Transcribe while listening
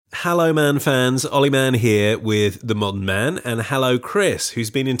Hello, Man fans. Ollie Mann here with The Modern Man. And hello, Chris, who's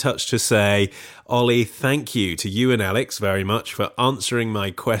been in touch to say, Ollie, thank you to you and Alex very much for answering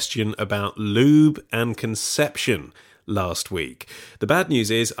my question about lube and conception last week. The bad news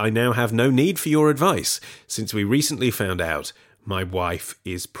is I now have no need for your advice, since we recently found out my wife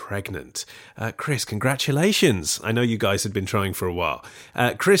is pregnant. Chris, congratulations. I know you guys had been trying for a while.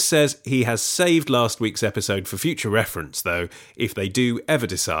 Chris says he has saved last week's episode for future reference, though, if they do ever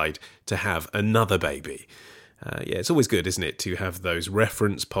decide to have another baby. Yeah, it's always good, isn't it, to have those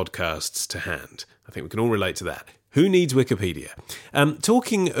reference podcasts to hand. I think we can all relate to that. Who needs Wikipedia?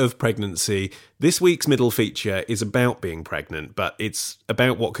 Talking of pregnancy, this week's middle feature is about being pregnant, but it's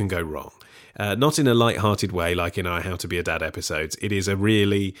about what can go wrong. Not in a light-hearted way like in our How to Be a Dad episodes. It is a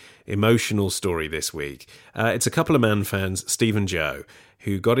really emotional story this week. It's a couple of Man fans, Steve and Joe,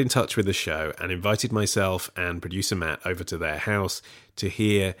 who got in touch with the show and invited myself and producer Matt over to their house to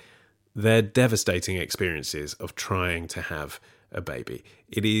hear their devastating experiences of trying to have a baby.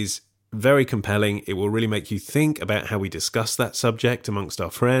 It is very compelling. It will really make you think about how we discuss that subject amongst our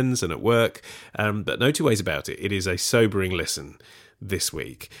friends and at work. But no two ways about it. It is a sobering listen this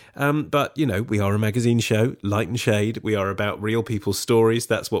week. But, you know, we are a magazine show, Light and Shade. We are about real people's stories.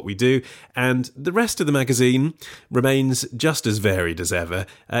 That's what we do. And the rest of the magazine remains just as varied as ever.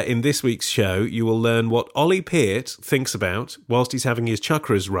 In this week's show, you will learn what Ollie Peart thinks about whilst he's having his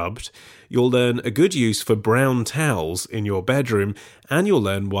chakras rubbed. You'll learn a good use for brown towels in your bedroom. And you'll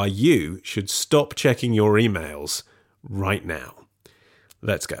learn why you should stop checking your emails right now.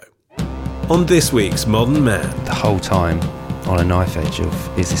 Let's go. On this week's Modern Man. The whole time on a knife edge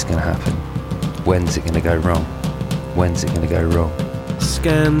of, is this going to happen? When's it going to go wrong? When's it going to go wrong?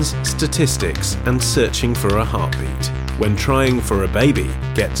 Scans, statistics, and searching for a heartbeat. When trying for a baby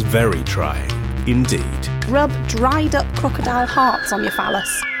gets very trying, indeed. Rub dried up crocodile hearts on your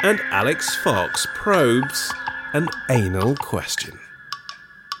phallus. And Alex Fox probes an anal question.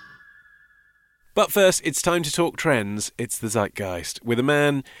 But first, it's time to talk trends. It's the Zeitgeist, with a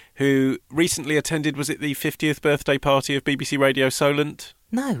man who recently attended, was it the 50th birthday party of BBC Radio Solent?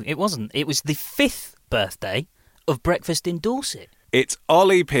 No, it wasn't. It was the 5th birthday of Breakfast in Dorset. It's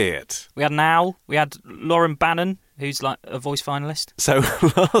Ollie Peart. We had an owl. We had Lauren Bannon, who's like a voice finalist. So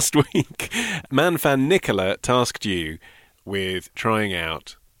last week, man fan Nicola tasked you with trying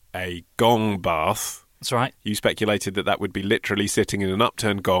out a gong bath. That's right. You speculated that would be literally sitting in an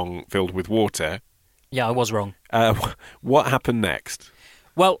upturned gong filled with water. Yeah, I was wrong. What happened next?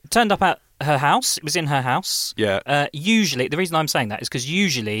 Well, turned up at her house. It was in her house. Yeah. Usually, the reason I'm saying that is because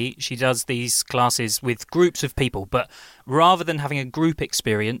usually she does these classes with groups of people, but rather than having a group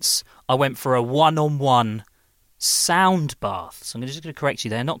experience, I went for a one-on-one sound bath. So I'm just going to correct you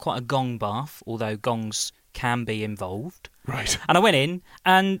there. Not quite a gong bath, although gongs can be involved. Right. And I went in,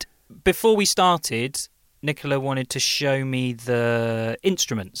 and before we started, Nicola wanted to show me the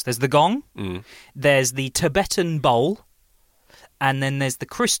instruments. There's the gong, there's the Tibetan bowl, and then there's the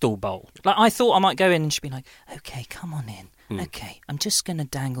crystal bowl. Like, I thought I might go in and she'd be like, okay, come on in. Okay, I'm just going to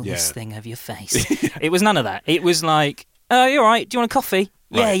dangle this thing over your face. It was none of that. It was like, you're all right, do you want a coffee?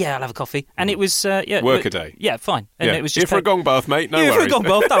 Right. Yeah, I'll have a coffee. And it was, work a day. Yeah, fine. And it was just here for a gong bath, mate, no worries. Here for a gong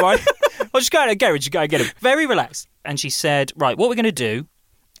bath, don't worry. I'll just go out to the garage and go and get him. Very relaxed. And she said, right, what we're going to do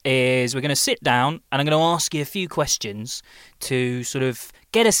is we're going to sit down and I'm going to ask you a few questions to sort of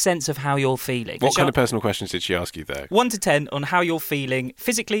get a sense of how you're feeling. What kind of personal questions did she ask you there? 1 to 10 on how you're feeling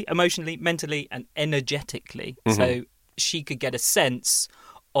physically, emotionally, mentally and energetically. Mm-hmm. So she could get a sense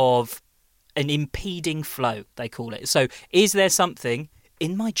of an impeding flow, they call it. So is there something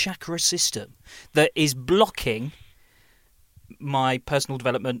in my chakra system that is blocking my personal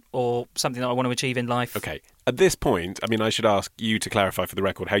development or something that I want to achieve in life? Okay. At this point, I mean, I should ask you to clarify for the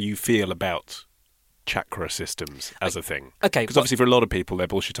record how you feel about chakra systems as a thing. Okay. Because obviously for a lot of people, their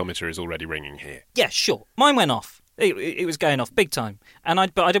bullshitometer is already ringing here. Yeah, sure. Mine went off. It was going off big time. But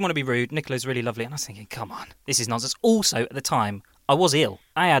I didn't want to be rude. Nicola's really lovely. And I was thinking, come on, this is nonsense. Also, at the time, I was ill.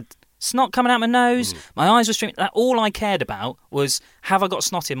 I had snot coming out my nose. My eyes were streaming. All I cared about was, have I got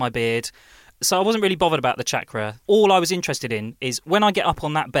snot in my beard? So I wasn't really bothered about the chakra. All I was interested in is when I get up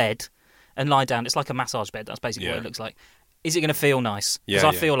on that bed and lie down, it's like a massage bed. That's basically what it looks like. Is it going to feel nice? Because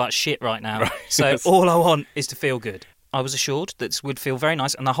I feel like shit right now. Right. So all I want is to feel good. I was assured that it would feel very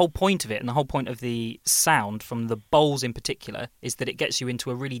nice. And the whole point of it, and the whole point of the sound from the bowls in particular, is that it gets you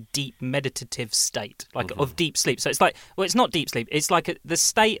into a really deep meditative state, like of deep sleep. So it's like, well, it's not deep sleep. It's like the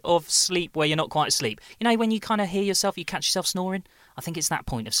state of sleep where you're not quite asleep. You know, when you kind of hear yourself, you catch yourself snoring. I think it's that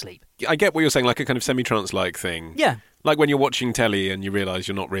point of sleep. I get what you're saying, like a kind of semi-trance-like thing. Yeah. Like when you're watching telly and you realise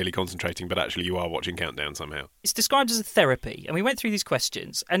you're not really concentrating, but actually you are watching Countdown somehow. It's described as a therapy, and we went through these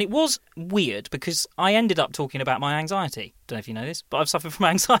questions, and it was weird because I ended up talking about my anxiety. Don't know if you know this, but I've suffered from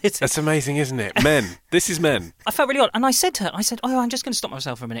anxiety. That's amazing, isn't it? Men. This is men. I felt really odd, and I said to her, "Oh, I'm just going to stop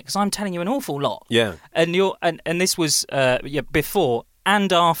myself for a minute because I'm telling you an awful lot." Yeah. And this was before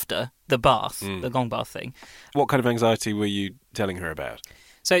and after the bath, the gong bath thing. What kind of anxiety were you telling her about?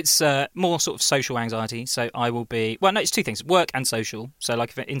 So it's more sort of social anxiety. So I will be... Well, no, it's two things, work and social. So like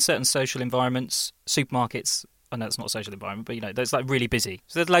if in certain social environments, supermarkets... I know it's not a social environment, but, there's like really busy.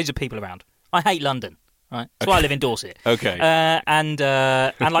 So there's loads of people around. I hate London, right? That's why I live in Dorset. Okay. And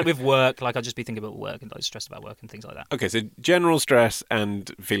like with work, like I'll just be thinking about work and like stressed about work and things like that. Okay, so general stress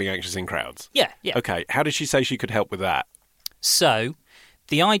and feeling anxious in crowds. Yeah. Okay, how did she say she could help with that? So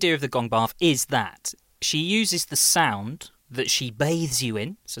the idea of the gong bath is that she uses the sound that she bathes you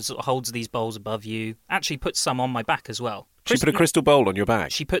in, so sort of holds these bowls above you, actually puts some on my back as well. She put a crystal bowl on your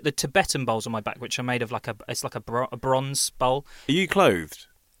back? She put the Tibetan bowls on my back, which are made of it's like a bronze bowl. Are you clothed?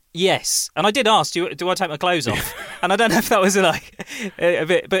 Yes, and I did ask, do I take my clothes off? And I don't know if that was like a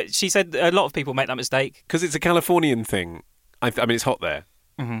bit, but she said a lot of people make that mistake. Because it's a Californian thing. I mean, it's hot there.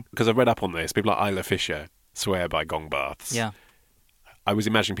 Because I've read up on this. People like Isla Fisher swear by gong baths. Yeah. I was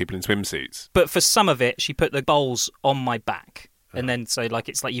imagining people in swimsuits. But for some of it, she put the bowls on my back. And then, so like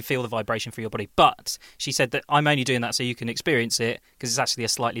it's like you feel the vibration through your body. But she said that I'm only doing that so you can experience it because it's actually a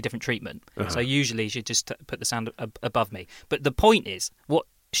slightly different treatment. So usually she'd just put the sound above me. But the point is, what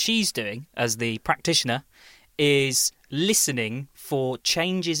she's doing as the practitioner is listening for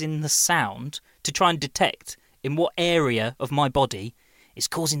changes in the sound to try and detect in what area of my body is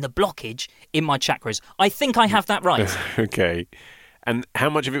causing the blockage in my chakras. I think I have that right. Okay. And how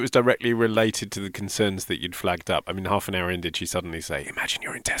much of it was directly related to the concerns that you'd flagged up? I mean, half an hour in, did she suddenly say, imagine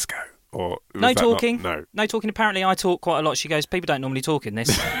you're in Tesco? Or no talking. No talking. Apparently, I talk quite a lot. She goes, people don't normally talk in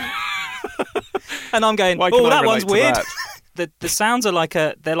this. And I'm going, that one's weird. The sounds are like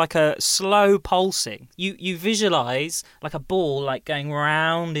a slow pulsing. You visualise like a ball like going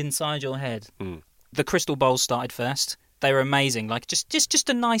round inside your head. The crystal bowls started first. They were amazing. Like just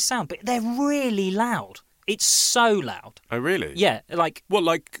a nice sound, but they're really loud. It's so loud. Oh, really? Yeah, like... What,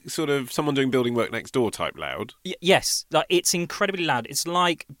 like sort of someone doing building work next door type loud? Yes, like it's incredibly loud. It's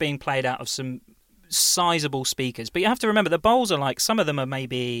like being played out of some sizable speakers. But you have to remember, the bowls are like, some of them are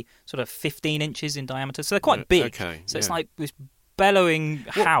maybe sort of 15 inches in diameter, so they're quite big. Okay, so it's like this bellowing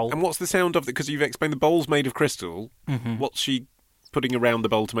howl. And what's the sound of it? Because you've explained the bowl's made of crystal. What's she putting around the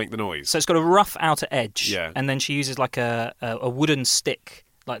bowl to make the noise? So it's got a rough outer edge, yeah. And then she uses like a wooden stick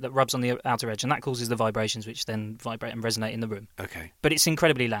like that rubs on the outer edge, and that causes the vibrations which then vibrate and resonate in the room. Okay. But it's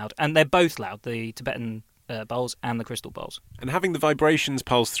incredibly loud, and they're both loud, the Tibetan bowls and the crystal bowls. And having the vibrations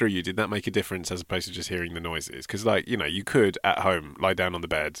pulse through you, did that make a difference as opposed to just hearing the noises? Because, like, you could, at home, lie down on the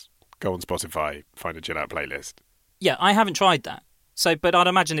bed, go on Spotify, find a chill-out playlist. Yeah, I haven't tried that. So, but I'd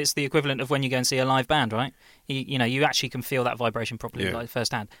imagine it's the equivalent of when you go and see a live band, right? You actually can feel that vibration properly, like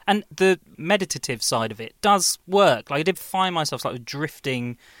firsthand. And the meditative side of it does work. Like, I did find myself like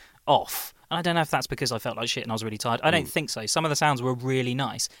drifting off. And I don't know if that's because I felt like shit and I was really tired. I don't think so. Some of the sounds were really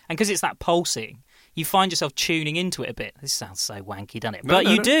nice. And because it's that pulsing, you find yourself tuning into it a bit. This sounds so wanky, doesn't it? But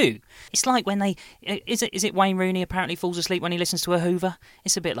you do. It's like when they... Is it Wayne Rooney apparently falls asleep when he listens to a Hoover?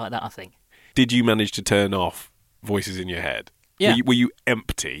 It's a bit like that, I think. Did you manage to turn off voices in your head? Yeah. Were you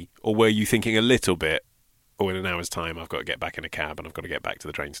empty, or were you thinking a little bit, in an hour's time I've got to get back in a cab and I've got to get back to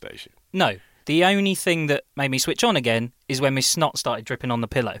the train station? No. The only thing that made me switch on again is when my snot started dripping on the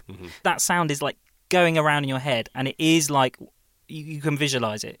pillow. Mm-hmm. That sound is like going around in your head, and it is like you can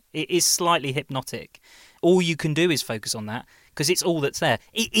visualise it. It is slightly hypnotic. All you can do is focus on that because it's all that's there.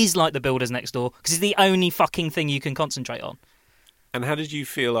 It is like the builders next door because it's the only fucking thing you can concentrate on. And how did you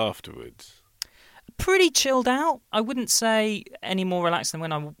feel afterwards? Pretty chilled out. I wouldn't say any more relaxed than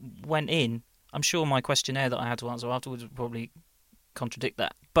when I went in. I'm sure my questionnaire that I had to answer afterwards would probably contradict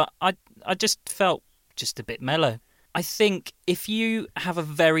that. But I just felt just a bit mellow. I think if you have a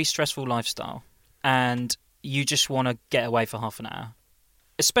very stressful lifestyle and you just want to get away for half an hour,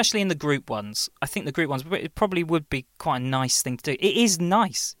 especially in the group ones, I think the group ones, it probably would be quite a nice thing to do. It is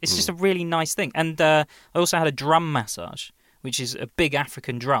nice. It's just a really nice thing. And I also had a drum massage, which is a big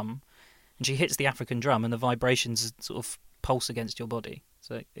African drum. And she hits the African drum and the vibrations sort of pulse against your body.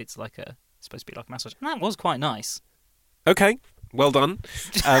 So it's like it's supposed to be like a massage. And that was quite nice. Okay, well done.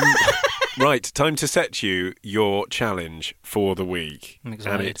 Right, time to set you your challenge for the week. I'm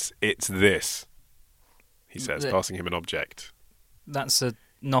excited. And it's this, he says, passing him an object. That's a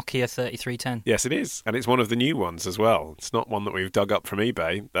Nokia 3310. Yes, it is. And it's one of the new ones as well. It's not one that we've dug up from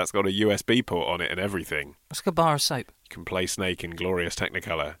eBay. That's got a USB port on it and everything. It's like a bar of soap. You can play Snake in glorious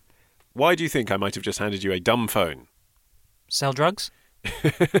Technicolor. Why do you think I might have just handed you a dumb phone? Sell drugs? No.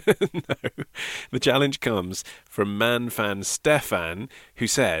 The challenge comes from man fan Stefan, who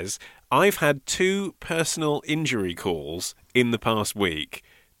says, I've had 2 personal injury calls in the past week,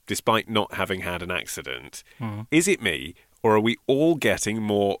 despite not having had an accident. Is it me, or are we all getting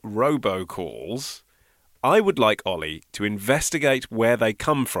more robocalls? I would like Ollie to investigate where they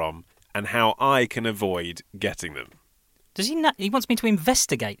come from and how I can avoid getting them. Does he not? He wants me to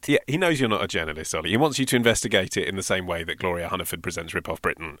investigate. Yeah, he knows you're not a journalist, Ollie. He wants you to investigate it in the same way that Gloria Hunniford presents Rip Off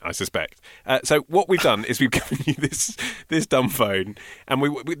Britain, I suspect. So what we've done is we've given you this dumb phone, and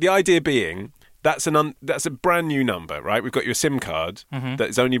the idea being that's a brand new number, right? We've got your SIM card that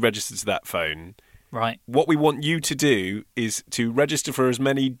is only registered to that phone. Right. What we want you to do is to register for as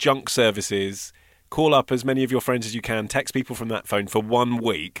many junk services, call up as many of your friends as you can, text people from that phone for 1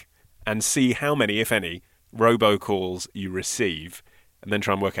 week, and see how many, if any, robocalls you receive, and then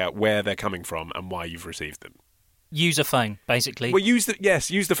try and work out where they're coming from and why you've received them. Use a phone, basically. Well, use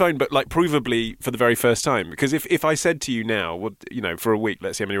the phone, but like provably for the very first time. Because if I said to you now, well, for a week,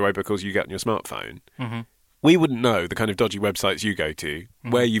 let's see how many robocalls you get on your smartphone, we wouldn't know the kind of dodgy websites you go to,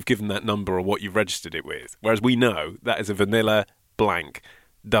 where you've given that number or what you've registered it with. Whereas we know that is a vanilla, blank,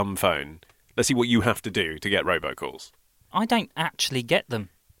 dumb phone. Let's see what you have to do to get robocalls. I don't actually get them.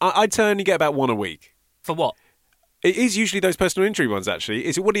 I'd say only get about 1 a week. For what? It is usually those personal injury ones,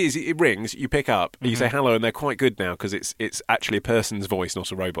 actually. What it is, it rings, you pick up, you say hello, and they're quite good now because it's actually a person's voice,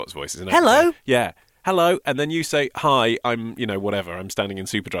 not a robot's voice. Isn't it? Hello? Yeah. Hello, and then you say, hi, I'm, whatever, I'm standing in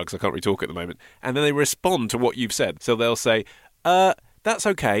Superdrug, so I can't really talk at the moment. And then they respond to what you've said. So they'll say, that's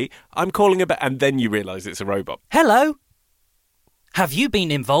okay, I'm calling about, and then you realise it's a robot. Hello? Have you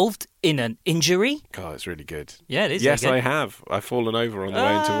been involved in an injury? God, it's really good. Yeah, it is. Yes, I have. I've fallen over on the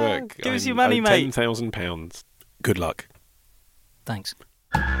way into work. Give us your money, mate. £10,000. Good luck. Thanks.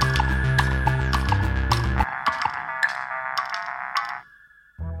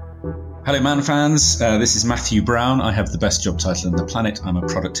 Hello, Man fans. This is Matthew Brown. I have the best job title on the planet. I'm a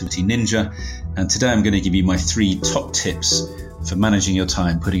productivity ninja. And today I'm going to give you my 3 top tips for managing your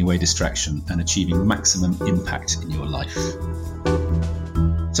time, putting away distraction, and achieving maximum impact in your life.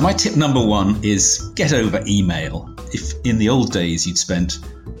 So my tip number 1 is get over email. If in the old days you'd spent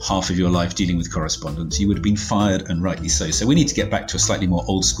half of your life dealing with correspondence, you would have been fired, and rightly so. So we need to get back to a slightly more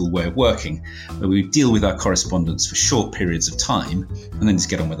old school way of working, where we deal with our correspondence for short periods of time and then just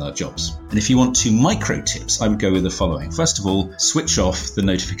get on with our jobs. And if you want 2 micro tips, I would go with the following. First of all, switch off the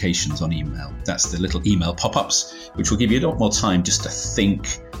notifications on email. That's the little email pop-ups, which will give you a lot more time just to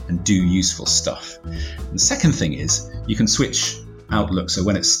think and do useful stuff. And the second thing is you can switch Outlook, so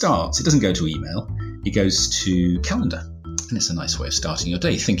when it starts, it doesn't go to email, it goes to calendar. And it's a nice way of starting your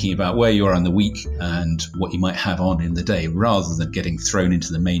day, thinking about where you are in the week and what you might have on in the day, rather than getting thrown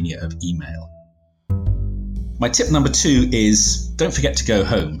into the mania of email. My tip number 2 is don't forget to go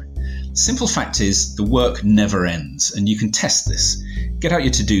home. Simple fact is the work never ends, and you can test this. Get out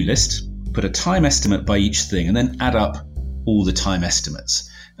your to-do list, put a time estimate by each thing, and then add up all the time estimates.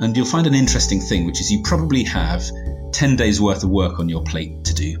 And you'll find an interesting thing, which is you probably have 10 days worth of work on your plate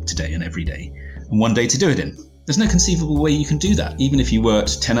to do today and every day, and 1 day to do it in. There's no conceivable way you can do that. Even if you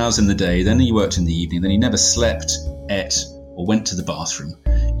worked 10 hours in the day, then you worked in the evening, then you never slept, ate, or went to the bathroom,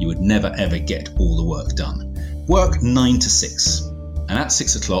 you would never ever get all the work done. Work 9 to 6, and at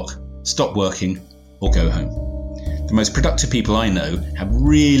 6 o'clock, stop working or go home. The most productive people I know have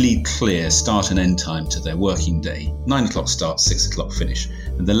really clear start and end time to their working day. 9 o'clock start, 6 o'clock finish.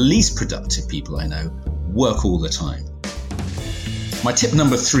 And the least productive people I know work all the time. My tip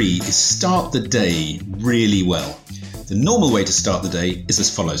number 3 is start the day really well. The normal way to start the day is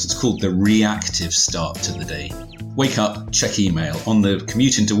as follows. It's called the reactive start to the day. Wake up, check email. On the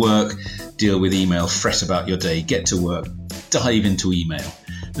commute into work, deal with email, fret about your day, get to work, dive into email.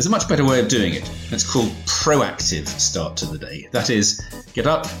 There's a much better way of doing it. It's called proactive start to the day. That is, get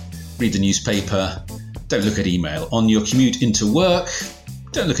up, read the newspaper, don't look at email. On your commute into work,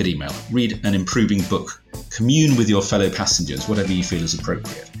 don't look at email. Read an improving book. Commune with your fellow passengers, whatever you feel is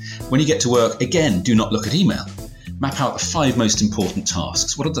appropriate. When you get to work, again, do not look at email. Map out the 5 most important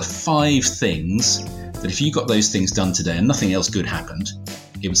tasks. What are the 5 things that if you got those things done today and nothing else good happened,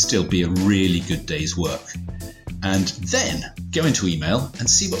 it would still be a really good day's work? And then go into email and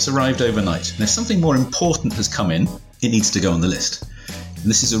see what's arrived overnight. And if something more important has come in, it needs to go on the list. And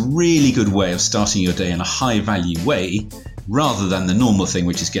this is a really good way of starting your day in a high value way, rather than the normal thing,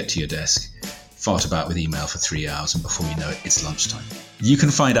 which is get to your desk, fart about with email for 3 hours, and before you know it, it's lunchtime. You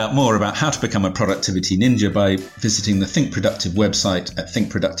can find out more about how to become a productivity ninja by visiting the Think Productive website at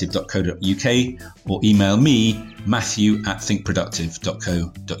thinkproductive.co.uk or email me,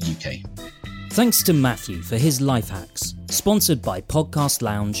 matthew@thinkproductive.co.uk. Thanks to Matthew for his life hacks, sponsored by Podcast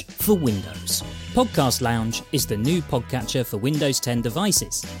Lounge for Windows. Podcast Lounge is the new podcatcher for Windows 10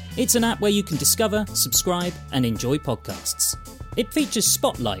 devices. It's an app where you can discover, subscribe, and enjoy podcasts. It features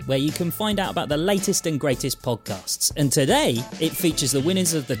Spotlight, where you can find out about the latest and greatest podcasts. And today, it features the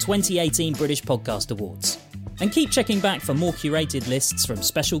winners of the 2018 British Podcast Awards. And keep checking back for more curated lists from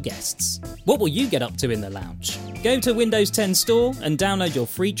special guests. What will you get up to in the lounge? Go to Windows 10 Store and download your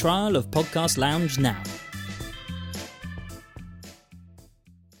free trial of Podcast Lounge now.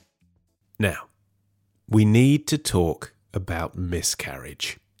 Now, we need to talk about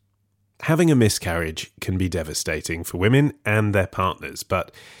miscarriage. Having a miscarriage can be devastating for women and their partners,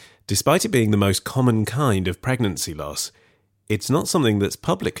 but despite it being the most common kind of pregnancy loss, it's not something that's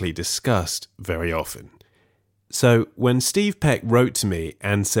publicly discussed very often. So when Steve Peck wrote to me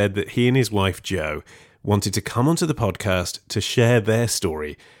and said that he and his wife Jo wanted to come onto the podcast to share their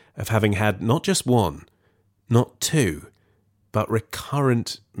story of having had not just one, not two, but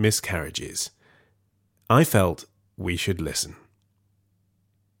recurrent miscarriages, I felt we should listen.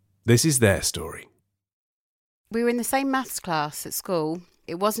 This is their story. We were in the same maths class at school.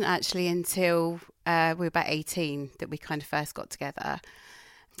 It wasn't actually until we were about 18 that we kind of first got together.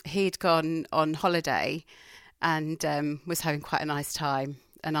 He'd gone on holiday and was having quite a nice time,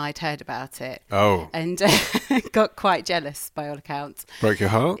 and I'd heard about it. Oh. And got quite jealous by all accounts. Broke your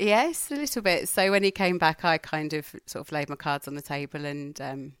heart? Yes, a little bit. So when he came back, I kind of sort of laid my cards on the table, and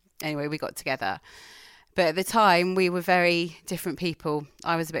anyway, we got together. But at the time, we were very different people.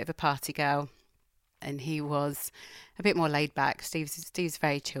 I was a bit of a party girl, and he was a bit more laid back. Steve's a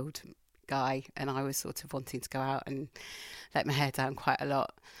very chilled guy, and I was sort of wanting to go out and let my hair down quite a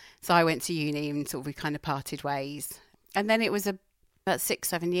lot. So I went to uni and sort of we kind of parted ways. And then it was about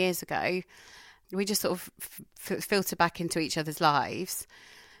 6-7 years ago, we just sort of filtered back into each other's lives.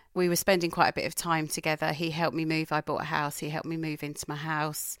 We were spending quite a bit of time together. He helped me move. I bought a house. He helped me move into my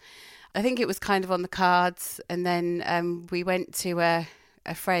house. I think it was kind of on the cards. And then we went to a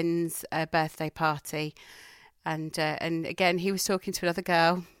friend's birthday party. And again, he was talking to another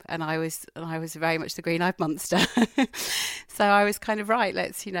girl, and I was very much the green-eyed monster. So I was kind of right.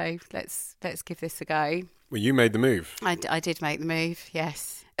 Let's give this a go. Well, you made the move. I did make the move.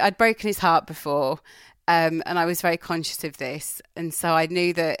 Yes, I'd broken his heart before, and I was very conscious of this, and so I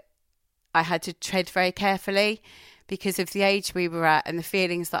knew that I had to tread very carefully because of the age we were at and the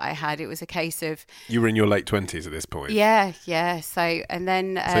feelings that I had. It was a case of You were in your late 20s at this point. Yeah. So and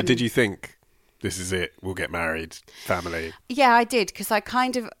then so did you think, this is it, we'll get married, family? Yeah, I did, because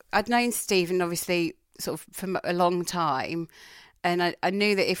I'd known Stephen obviously sort of for a long time, and I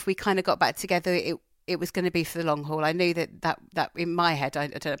knew that if we kind of got back together, it was going to be for the long haul. I knew that in my head, I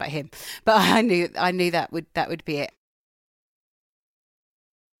don't know about him, but I knew that would be it.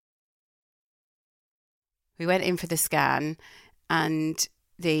 We went in for the scan, and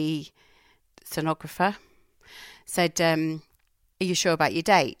the sonographer said, "Are you sure about your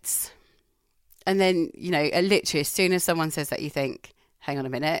dates?" And then, literally as soon as someone says that, you think, hang on a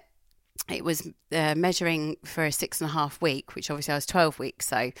minute. It was measuring for a 6.5 week, which obviously I was 12 weeks.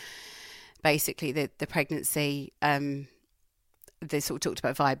 So basically the pregnancy, they sort of talked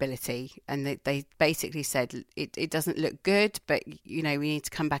about viability, and they basically said it doesn't look good, but, we need to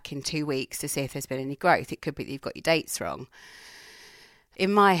come back in 2 weeks to see if there's been any growth. It could be that you've got your dates wrong.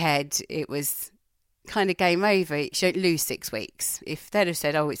 In my head, it was kind of game over. You don't lose 6 weeks. If they'd have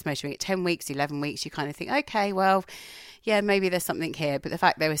said, it's measuring at 10 weeks, 11 weeks, you kind of think, okay, well, yeah, maybe there's something here. But the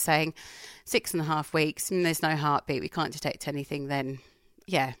fact they were saying 6.5 weeks and there's no heartbeat, we can't detect anything, then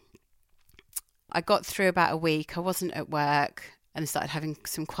yeah. I got through about a week. I wasn't at work and started having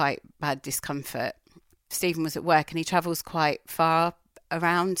some quite bad discomfort. Stephen was at work and he travels quite far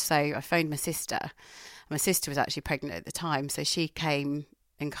around, so I phoned my sister. My sister was actually pregnant at the time, so she came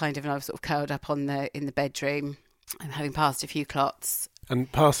and I was sort of curled up in the bedroom and having passed a few clots.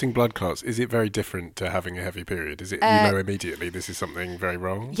 And passing blood clots, is it very different to having a heavy period? Is it immediately this is something very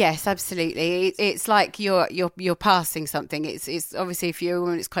wrong? Yes, absolutely. It's like you're passing something. It's obviously, if you're a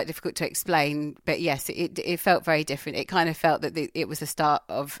woman, it's quite difficult to explain. But yes, it felt very different. It kind of felt that it was the start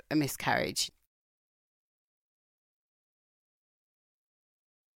of a miscarriage.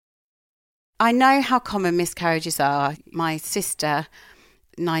 I know how common miscarriages are. My sister,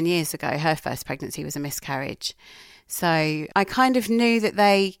 9 years ago, her first pregnancy was a miscarriage. So I kind of knew that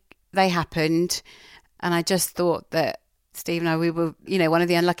they happened, and I just thought that Steve and I, we were, one of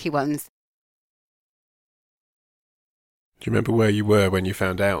the unlucky ones. Do you remember where you were when you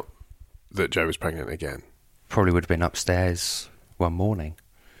found out that Jo was pregnant again? Probably would have been upstairs one morning.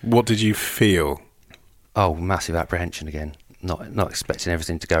 What did you feel? Oh, massive apprehension again. Not expecting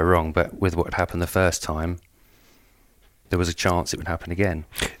everything to go wrong, but with what had happened the first time, there was a chance it would happen again.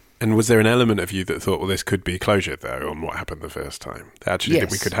 And was there an element of you that thought, well, this could be closure, though, on what happened the first time? Actually, Yes.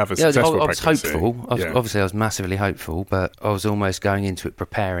 that we could have a successful pregnancy? I was hopeful. Obviously, I was massively hopeful, but I was almost going into it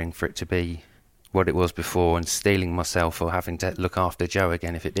preparing for it to be what it was before and steeling myself for having to look after Jo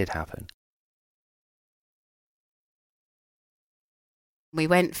again if it did happen. We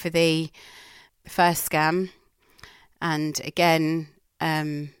went for the first scan, and again,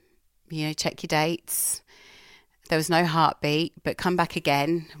 check your dates. There was no heartbeat, but come back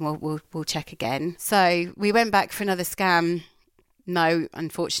again. We'll check again. So we went back for another scan. No,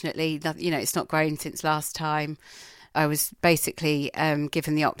 unfortunately, it's not grown since last time. I was basically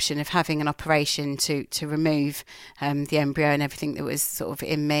given the option of having an operation to remove the embryo and everything that was sort of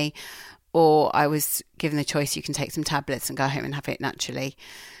in me, or I was given the choice, you can take some tablets and go home and have it naturally.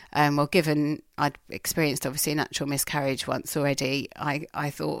 Given I'd experienced obviously a natural miscarriage once already, I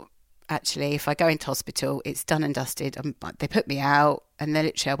thought, actually, if I go into hospital, it's done and dusted. They put me out, and then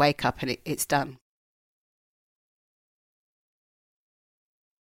literally I wake up and it's done.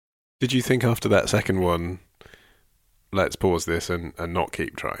 Did you think after that second one, let's pause this and not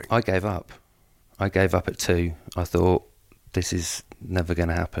keep trying? I gave up. I gave up at 2. I thought, this is never going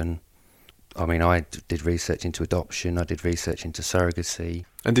to happen. I mean, I did research into adoption. I did research into surrogacy.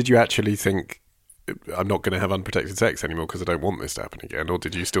 And did you actually think, I'm not going to have unprotected sex anymore because I don't want this to happen again? Or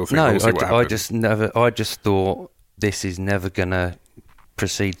did you still think, no, we'll see what happens? I just thought, this is never going to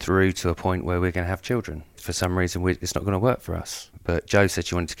proceed through to a point where we're going to have children. For some reason, it's not going to work for us. But Jo said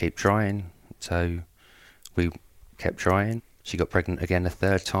she wanted to keep trying, so we kept trying. She got pregnant again a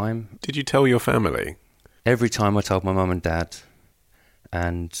third time. Did you tell your family? Every time I told my mum and dad,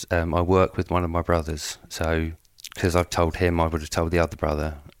 and I work with one of my brothers, so because I've told him, I would have told the other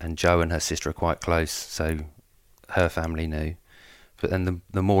brother, and Jo and her sister are quite close, so her family knew. But then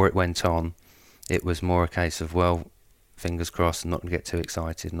the more it went on, it was more a case of, well, fingers crossed, not going to get too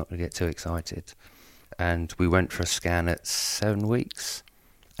excited. And we went for a scan at 7 weeks,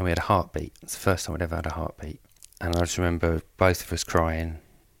 and we had a heartbeat. It's the first time I'd ever had a heartbeat. And I just remember both of us crying,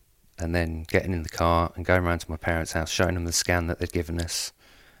 and then getting in the car and going around to my parents' house, showing them the scan that they'd given us,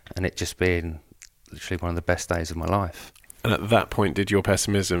 and it just being literally one of the best days of my life. And at that point, did your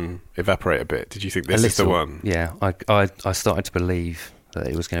pessimism evaporate a bit? Did you think this is the one? Yeah, I started to believe that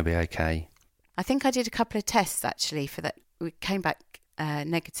it was going to be okay. I think I did a couple of tests actually for that. We came back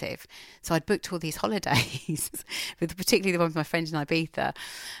negative, so I'd booked all these holidays, with particularly the one with my friend in Ibiza.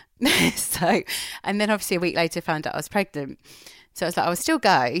 And then obviously a week later found out I was pregnant. So I was like, I would still go,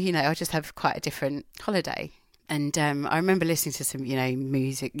 I'll just have quite a different holiday. And I remember listening to some,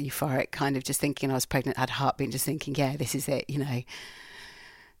 music, euphoric, kind of just thinking I was pregnant, had a heartbeat, just thinking, yeah, this is it,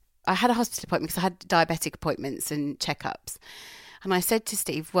 I had a hospital appointment because I had diabetic appointments and checkups. And I said to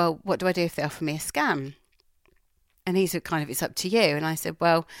Steve, well, what do I do if they offer me a scan? And he said, kind of, it's up to you. And I said,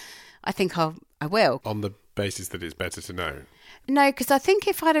 well, I think I will. On the basis that it's better to know? No, because I think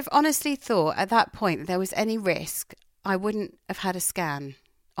if I'd have honestly thought at that point that there was any risk, I wouldn't have had a scan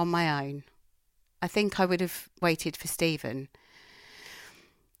on my own. I think I would have waited for Stephen.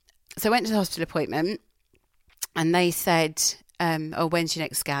 So I went to the hospital appointment, and they said, when's your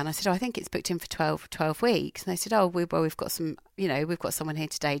next scan? I said, I think it's booked in for 12 weeks. And they said, we've got some, we've got someone here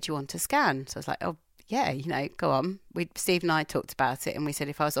today. Do you want a scan? So I was like, oh, yeah, go on. Steve and I talked about it, and we said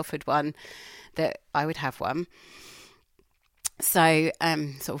if I was offered one, that I would have one. So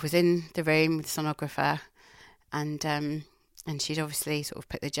sort of was in the room with the sonographer, and she'd obviously sort of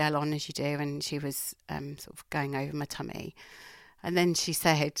put the gel on as you do, and she was sort of going over my tummy. And then she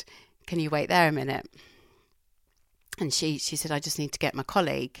said, can you wait there a minute? And she said, I just need to get my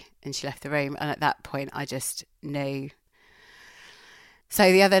colleague. And she left the room. And at that point, I just knew.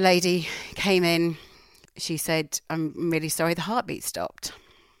 So the other lady came in. She said, I'm really sorry, the heartbeat stopped.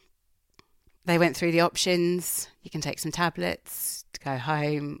 They went through the options. You can take some tablets to go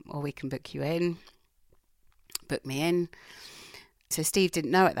home, or we can book you in. Book me in. So Steve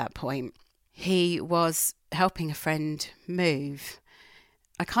didn't know at that point. He was helping a friend move.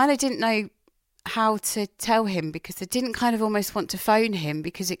 I kind of didn't know how to tell him, because I didn't kind of almost want to phone him,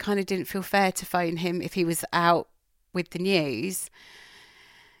 because it kind of didn't feel fair to phone him if he was out with the news.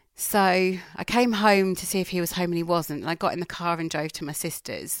 So I came home to see if he was home, and he wasn't. And I got in the car and drove to my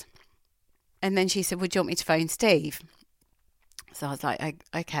sister's. And then she said, would you want me to phone Steve? So I was like,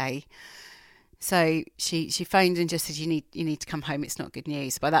 okay. So she phoned and just said, you need to come home. It's not good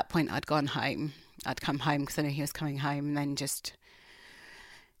news. By that point, I'd gone home. I'd come home because I knew he was coming home, and then just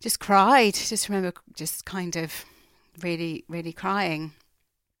cried. Just remember just kind of really, really crying.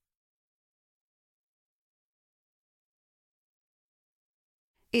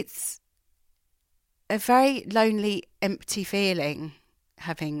 It's a very lonely, empty feeling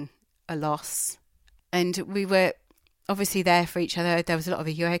having a loss. And we were obviously there for each other. There was a lot of "Are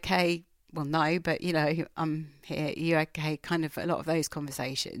you okay?" Well, no, but I'm here. Are you okay? Kind of a lot of those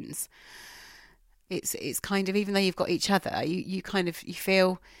conversations. It's kind of, even though you've got each other, you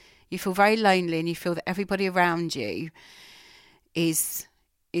feel very lonely, and you feel that everybody around you is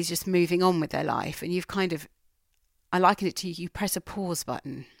just moving on with their life, and I liken it to you press a pause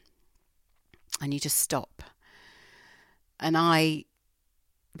button and you just stop. And I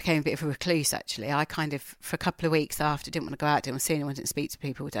became a bit of a recluse, actually. I for a couple of weeks after, didn't want to go out, didn't want to see anyone, didn't speak to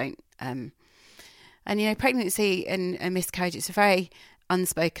people, and pregnancy and miscarriage, it's a very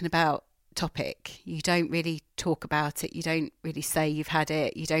unspoken about topic. You don't really talk about it. You don't really say you've had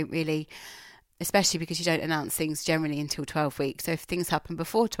it. You don't really, especially because you don't announce things generally until 12 weeks. So if things happen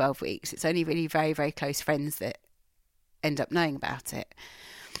before 12 weeks, it's only really very, very close friends that end up knowing about it.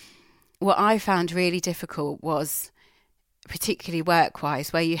 What I found really difficult was, particularly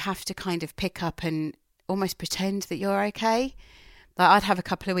work-wise, where you have to kind of pick up and almost pretend that you're okay. Like, I'd have a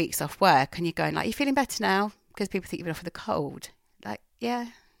couple of weeks off work and you're going like, "You feeling better now?" Because people think you've been off with a cold. Like, yeah,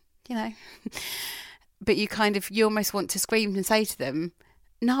 But you almost want to scream and say to them,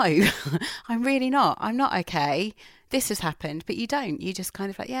 "No, I'm really not. I'm not okay. This has happened." But you don't. You just kind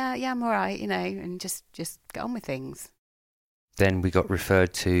of like, yeah, I'm all right, and just get on with things. Then we got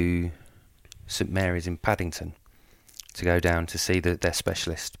referred to St Mary's in Paddington to go down to see their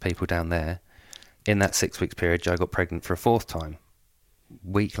specialist people down there. In that 6 weeks period, Jo got pregnant for a fourth time.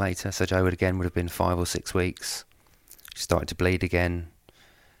 Week later, so Jo would have been 5 or 6 weeks. She started to bleed again.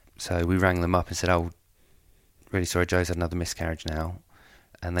 So we rang them up and said, "Oh, really sorry, Jo's had another miscarriage now."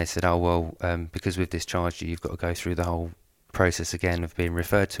 And they said, "Oh, well, because we've discharged you, you've got to go through the whole process again of being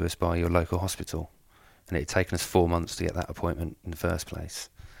referred to us by your local hospital." And it had taken us 4 months to get that appointment in the first place.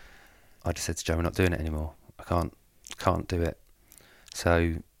 I just said to Jo, "We're not doing it anymore. I can't do it."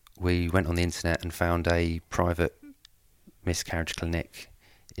 So we went on the internet and found a private miscarriage clinic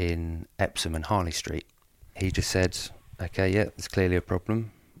in Epsom and Harley Street. He just said, "Okay, yeah, there's clearly a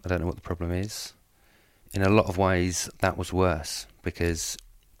problem. I don't know what the problem is." In a lot of ways, that was worse, because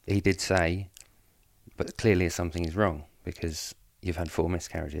he did say, "But clearly something is wrong, because you've had 4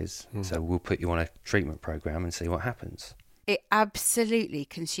 miscarriages, so we'll put you on a treatment program and see what happens." It absolutely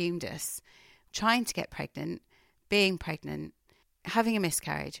consumed us. Trying to get pregnant, being pregnant, having a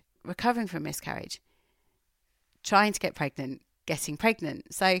miscarriage, recovering from a miscarriage, trying to get pregnant, getting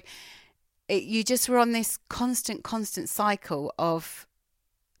pregnant. So you just were on this constant cycle of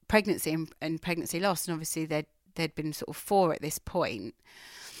pregnancy and pregnancy loss. And obviously there'd been sort of 4 at this point.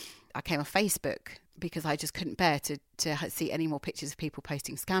 I came off Facebook because I just couldn't bear to see any more pictures of people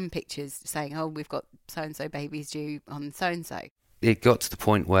posting scam pictures saying, "Oh, we've got so-and-so babies due on so-and-so." It got to the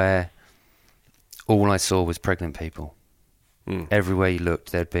point where all I saw was pregnant people. Everywhere you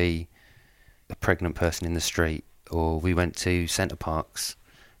looked, there'd be a pregnant person in the street. Or we went to Centre Parks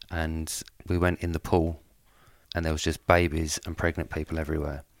and we went in the pool and there was just babies and pregnant people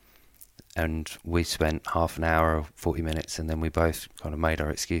everywhere. And we spent half an hour or 40 minutes, and then we both kind of made our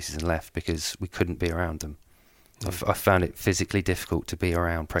excuses and left because we couldn't be around them. I found it physically difficult to be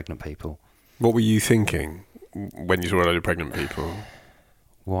around pregnant people. What were you thinking when you saw a load of pregnant people?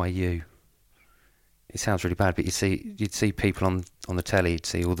 Why you? It sounds really bad, but you'd see people on the telly, you'd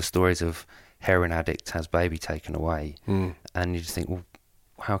see all the stories of heroin addict has baby taken away, and you just think, well,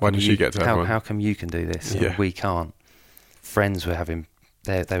 how come she get to have one? How come you can do this and we can't? Friends were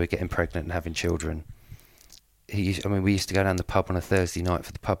they were getting pregnant and having children. We used to go down the pub on a Thursday night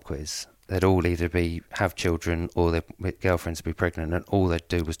for the pub quiz. They'd all either have children or their girlfriends would be pregnant, and all they'd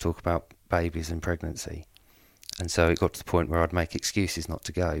do was talk about babies and pregnancy. And so it got to the point where I'd make excuses not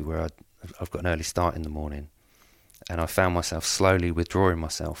to go, where I've got an early start in the morning, and I found myself slowly withdrawing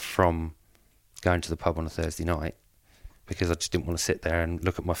myself from going to the pub on a Thursday night because I just didn't want to sit there and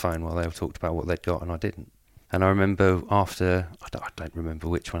look at my phone while they all talked about what they'd got, and I didn't. And I remember I don't remember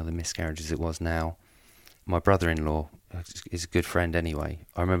which one of the miscarriages it was now, my brother-in-law is a good friend anyway.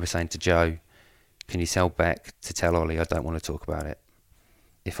 I remember saying to Jo, "Can you tell Beck to tell Ollie I don't want to talk about it?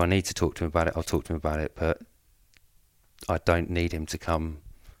 If I need to talk to him about it, I'll talk to him about it, but I don't need him to come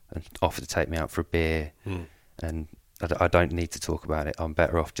and offer to take me out for a beer, and I don't need to talk about it. I'm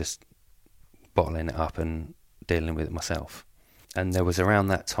better off just bottling it up and dealing with it myself." And there was around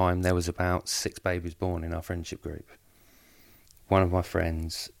that time, there was about 6 babies born in our friendship group. One of my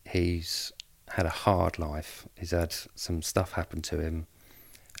friends, he's had a hard life. He's had some stuff happen to him,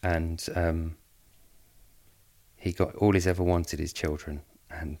 and he got all he's ever wanted is children,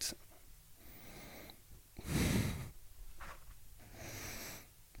 and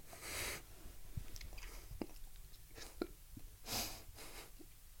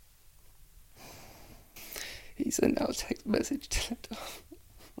he sent out a text message to Linda.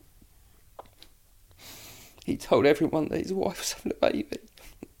 He told everyone that his wife was having a baby.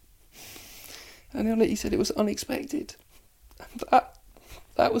 And he said it was unexpected. And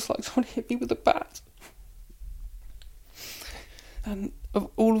that was like someone hit me with a bat. And of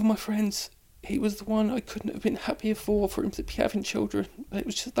all of my friends, he was the one I couldn't have been happier for him to be having children. But it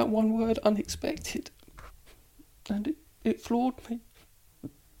was just that one word, unexpected. And it floored me.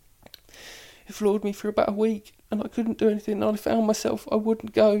 It floored me for about a week, and I couldn't do anything. And I found myself, I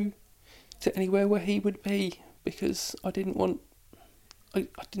wouldn't go to anywhere where he would be, because I didn't know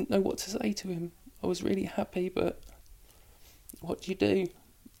what to say to him. I was really happy, but what do you do?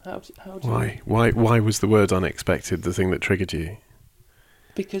 How do you... Why was the word unexpected the thing that triggered you?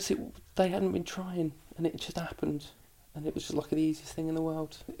 Because they hadn't been trying, and it just happened, and it was just like the easiest thing in the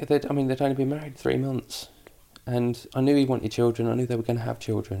world. They'd only been married 3 months, and I knew he wanted children. I knew they were going to have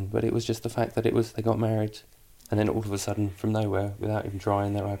children, but it was just the fact that they got married, and then all of a sudden, from nowhere, without even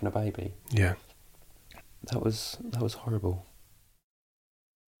trying, they were having a baby. Yeah, that was horrible.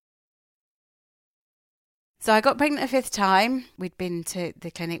 So I got pregnant a 5th time. We'd been to the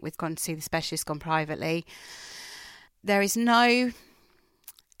clinic, we'd gone to see the specialist, gone privately. There is no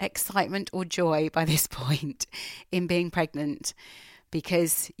excitement or joy by this point in being pregnant,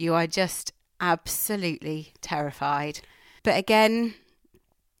 because you are just absolutely terrified. But again,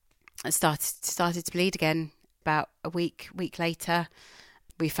 I started to bleed again. About a week later,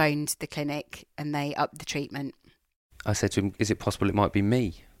 we phoned the clinic and they upped the treatment. I said to him, is it possible it might be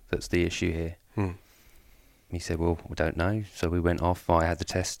me that's the issue here? He said, well, we don't know. So we went off. I had the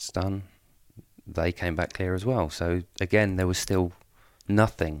tests done. They came back clear as well. So again, there was still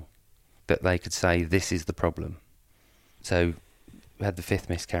nothing that they could say, this is the problem. So we had the 5th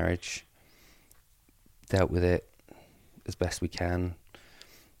miscarriage, dealt with it as best we can.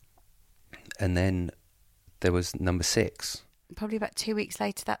 And then there was number 6. Probably about 2 weeks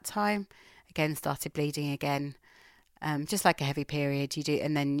later that time, again started bleeding again. Just like a heavy period, you do,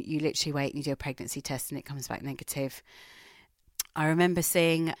 and then you literally wait and you do a pregnancy test and it comes back negative. I remember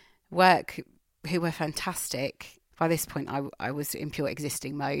seeing work who were fantastic. By this point, I was in pure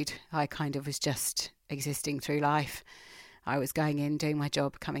existing mode. I kind of was just existing through life. I was going in, doing my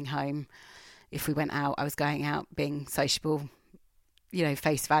job, coming home. If we went out, I was going out, being sociable,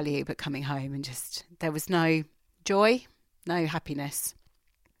 face value, but coming home and just, there was no joy, no happiness.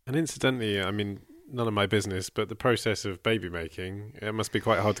 And incidentally, I mean, none of my business, but the process of baby making, it must be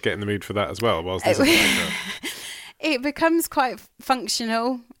quite hard to get in the mood for that as well. Whilst it becomes quite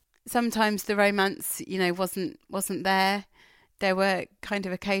functional. Sometimes the romance, wasn't there. There were kind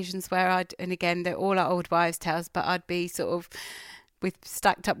of occasions where and again, they're all our old wives' tales, but I'd be sort of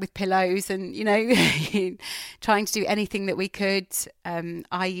stacked up with pillows and, trying to do anything that we could.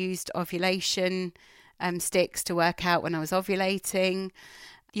 I used ovulation sticks to work out when I was ovulating.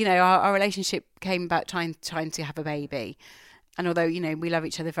 Our relationship came about trying to have a baby. And although, we love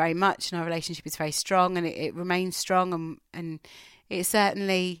each other very much and our relationship is very strong and it remains strong and it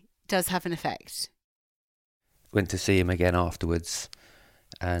certainly does have an effect. Went to see him again afterwards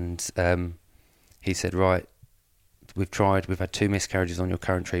and he said, right, we've had 2 miscarriages on your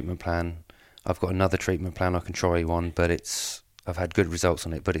current treatment plan. I've got another treatment plan I can try you on, but I've had good results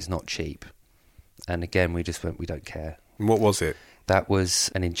on it, but it's not cheap. And again, we just went, we don't care. And what was it? That was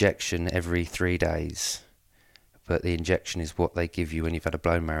an injection every 3 days. But the injection is what they give you when you've had a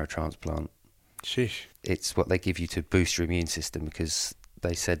bone marrow transplant. Sheesh. It's what they give you to boost your immune system, because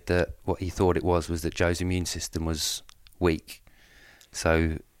they said that what he thought it was that Joe's immune system was weak.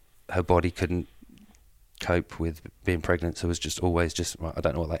 So her body couldn't cope with being pregnant, so it was just always right, I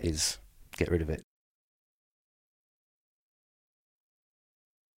don't know what that is. Get rid of it.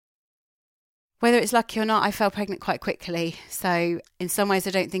 Whether it's lucky or not, I fell pregnant quite quickly. So in some ways,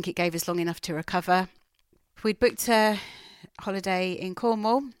 I don't think it gave us long enough to recover. We'd booked a holiday in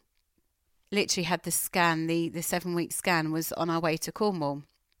Cornwall. Literally had the scan, the 7-week scan was on our way to Cornwall.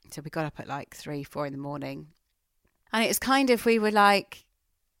 So we got up at like 3-4 in the morning. And it was kind of, we were like,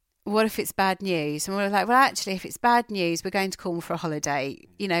 what if it's bad news? And we were like, well, actually, if it's bad news, we're going to Cornwall for a holiday.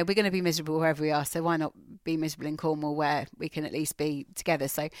 We're going to be miserable wherever we are. So why not be miserable in Cornwall where we can at least be together?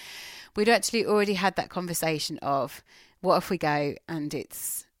 So we'd actually already had that conversation of what if we go and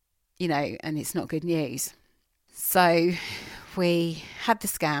it's, and it's not good news. So we had the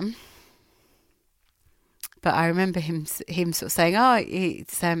scan But I remember him sort of saying, "Oh,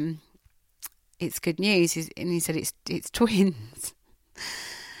 it's good news," and he said it's twins,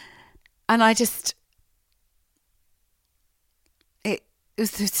 and I just it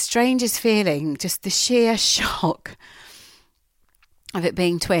was the strangest feeling. Just the sheer shock of it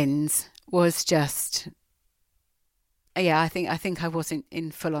being twins was just, yeah. I think I was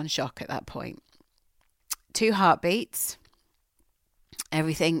in full on shock at that point. 2 heartbeats,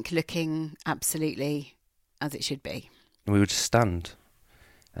 everything looking absolutely as it should be. We were just stunned,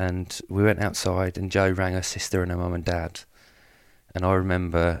 and we went outside, and Jo rang her sister and her mum and dad, and I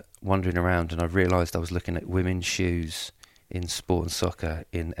remember wandering around, and I realised I was looking at women's shoes in sport and soccer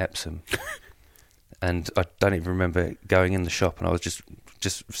in Epsom. And I don't even remember going in the shop, and I was just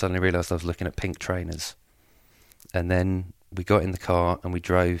suddenly realised I was looking at pink trainers. And then we got in the car and we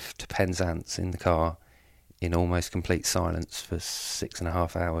drove to Penzance in the car in almost complete silence for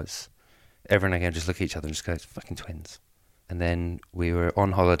 6.5 hours. Everyone again just look at each other and just go, "It's fucking twins." And then we were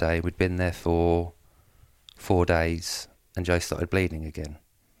on holiday. We'd been there for 4 days, and Jo started bleeding again.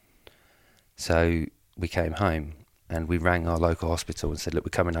 So we came home and we rang our local hospital and said, "Look, we're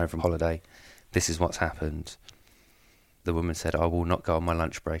coming home from holiday. This is what's happened." The woman said, "I will not go on my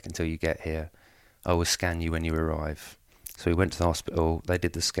lunch break until you get here. I will scan you when you arrive." So we went to the hospital. They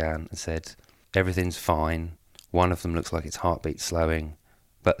did the scan and said, "Everything's fine. One of them looks like its heartbeat slowing,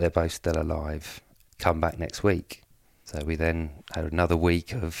 but they're both still alive. Come back next week." So we then had another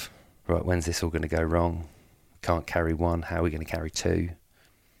week of, right, when's this all going to go wrong? Can't carry one. How are we going to carry 2?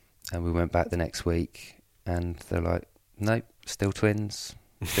 And we went back the next week, and they're like, "Nope, still twins.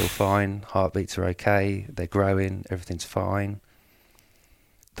 Still fine, heartbeats are okay, they're growing, everything's fine."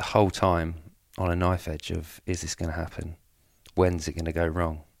 The whole time on a knife edge of, is this going to happen? When's it going to go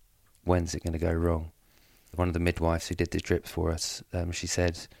wrong? When's it going to go wrong? One of the midwives who did the drip for us, she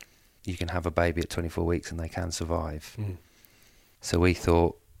said, "You can have a baby at 24 weeks and they can survive." So we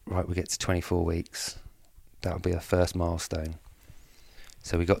thought, right, we get to 24 weeks, that'll be our first milestone.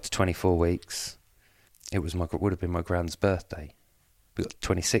 So we got to 24 weeks, it would have been my grand's birthday. We got to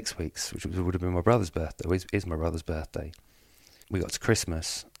 26 weeks, which would have been my brother's birthday, or is my brother's birthday. We got to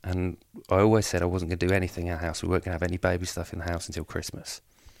Christmas, and I always said I wasn't going to do anything in the house. We weren't going to have any baby stuff in the house until Christmas.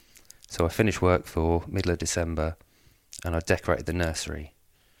 So I finished work for middle of December, and I decorated the nursery.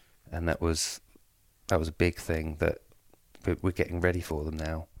 And that was a big thing, that we're getting ready for them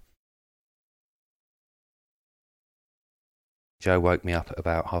now. Jo woke me up at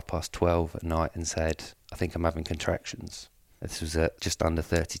about 12:30 at night and said, "I think I'm having contractions." This was at just under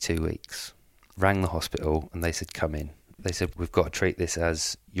 32 weeks. Rang the hospital and they said, "Come in." They said, "We've got to treat this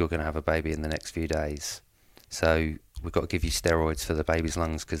as you're going to have a baby in the next few days. So we've got to give you steroids for the baby's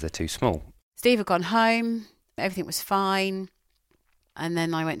lungs because they're too small." Steve had gone home, everything was fine. And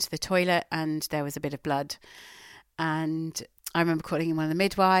then I went to the toilet and there was a bit of blood. And I remember calling in one of the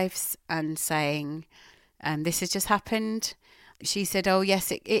midwives and saying, "This has just happened." She said, "Oh,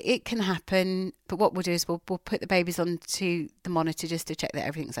 yes, it can happen. But what we'll do is we'll put the babies onto the monitor just to check that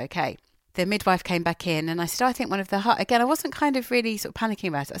everything's okay." The midwife came back in and I said, "I think one of the heart..." Again, I wasn't kind of really sort of panicking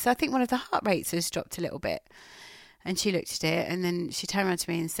about it. I said, "I think one of the heart rates has dropped a little bit." And she looked at it and then she turned around to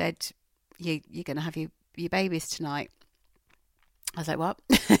me and said, You're going to have your babies tonight." I was like, "What?"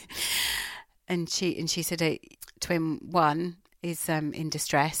 and she said, "Twin 1 is in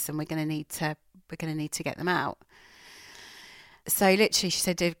distress and we're going to need to get them out." So literally she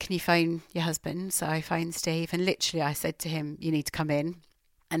said, "Can you phone your husband?" So I phoned Steve and literally I said to him, "You need to come in."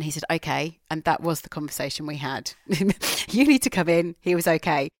 And he said, "Okay." And that was the conversation we had. You need to come in. He was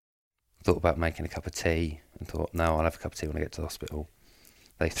okay. Thought about making a cup of tea and thought, no, I'll have a cup of tea when I get to the hospital.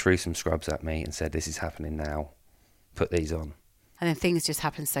 They threw some scrubs at me and said, "This is happening now. Put these on." And then things just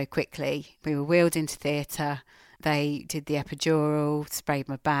happened so quickly. We were wheeled into theatre. They did the epidural, sprayed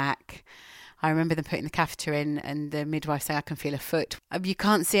my back. I remember them putting the catheter in and the midwife saying, "I can feel a foot." You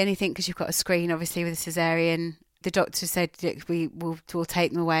can't see anything because you've got a screen, obviously, with a cesarean. The doctor said, we'll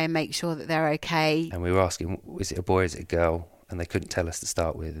take them away and make sure that they're okay. And we were asking, is it a boy, is it a girl? And they couldn't tell us to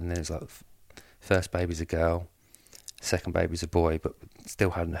start with. And then it was like, first baby's a girl, second baby's a boy, but still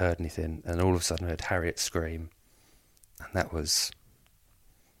hadn't heard anything. And all of a sudden I heard Harriet scream. And that was,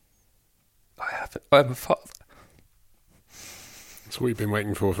 I'm a father. That's what we've been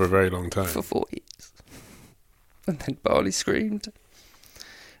waiting for a very long time. For 4 years. And then Barley screamed.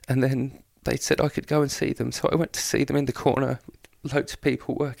 And then they said I could go and see them. So I went to see them in the corner with loads of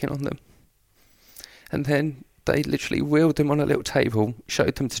people working on them. And then they literally wheeled them on a little table,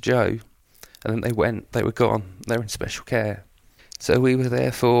 showed them to Jo. And then they were gone. They were in special care. So we were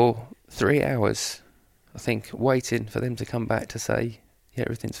there for 3 hours, I think, waiting for them to come back to say, "Yeah,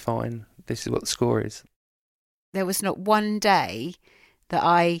 everything's fine. This is what the score is." there was not one day that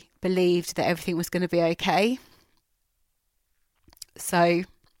I believed that everything was going to be okay. So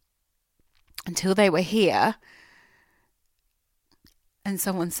until they were here and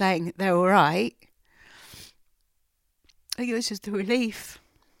someone saying they're all right, I think it was just a relief.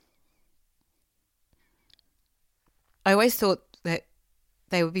 I always thought that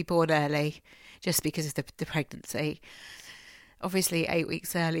they would be born early just because of the pregnancy. Obviously, 8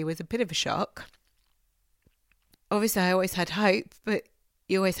 weeks early was a bit of a shock. Obviously, I always had hope, but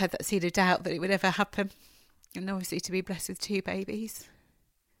you always had that seed of doubt that it would ever happen. And obviously, to be blessed with 2 babies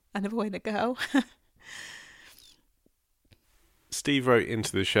and a boy and a girl. Steve wrote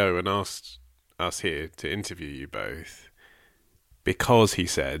into the show and asked us here to interview you both because he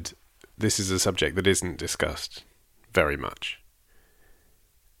said this is a subject that isn't discussed very much.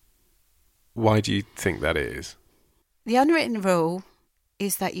 Why do you think that is? The unwritten rule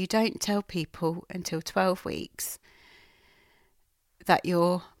is that you don't tell people until 12 weeks that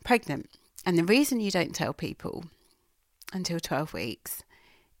you're pregnant. And the reason you don't tell people until 12 weeks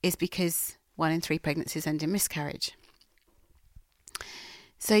is because 1 in 3 pregnancies end in miscarriage.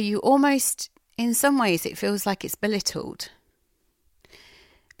 So you almost, in some ways, it feels like it's belittled.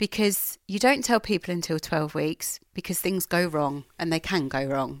 Because you don't tell people until 12 weeks because things go wrong, and they can go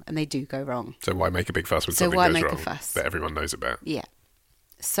wrong, and they do go wrong. So why make a big fuss when So something why goes make a wrong fuss? that everyone knows about? Yeah.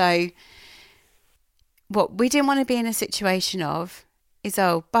 So what we didn't want to be in a situation of is,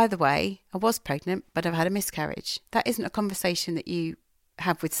 oh, by the way, I was pregnant, but I've had a miscarriage. That isn't a conversation that you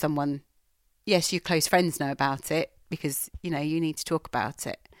have with someone. Yes, your close friends know about it because, you need to talk about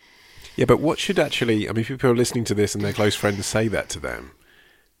it. Yeah, but what should actually... I mean, people are listening to this and their close friends say that to them.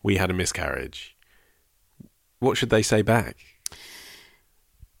 We had a miscarriage. What should they say back?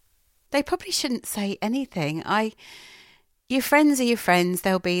 They probably shouldn't say anything. Your friends are your friends.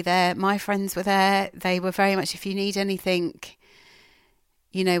 They'll be there. My friends were there. They were very much, if you need anything,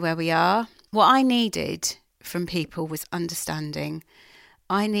 you know where we are. What I needed from people was understanding.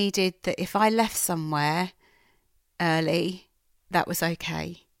 I needed that if I left somewhere early, that was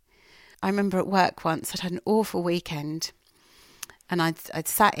okay. I remember at work once, I'd had an awful weekend. And I'd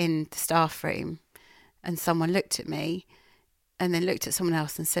sat in the staff room and someone looked at me and then looked at someone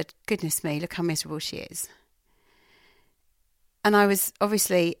else and said, goodness me, look how miserable she is. And I was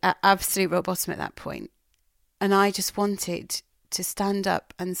obviously at absolute rock bottom at that point. And I just wanted to stand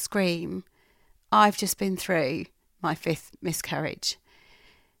up and scream, I've just been through my 5th miscarriage.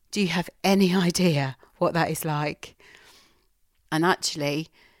 Do you have any idea what that is like? And actually,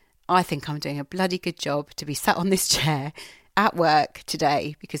 I think I'm doing a bloody good job to be sat on this chair at work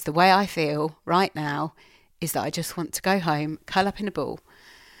today, because the way I feel right now is that I just want to go home, curl up in a ball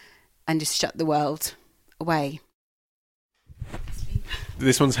and just shut the world away.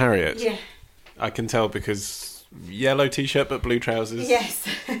 This one's Harriet. Yeah. I can tell because yellow t-shirt but blue trousers. Yes.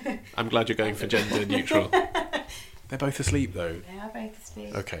 I'm glad you're going for gender neutral. They're both asleep though. They are both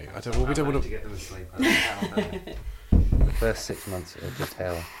asleep. Okay, we don't want to get them asleep. The first 6 months are just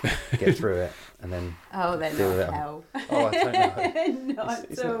hell. Get through it and then they're deal with not it. hell. Oh, I don't know.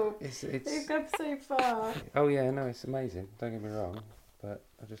 Not at all. It's They've gone so far. Oh yeah, no, it's amazing. Don't get me wrong, but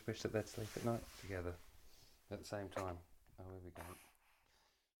I just wish that they'd sleep at night together at the same time. Oh, here we go.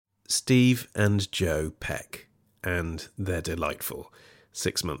 Steve and Joe Peck, and their delightful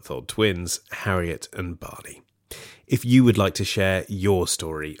 6-month-old twins, Harriet and Barney. If you would like to share your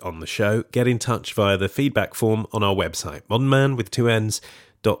story on the show, get in touch via the feedback form on our website,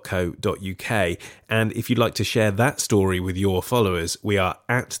 modernman.co.uk. And if you'd like to share that story with your followers, we are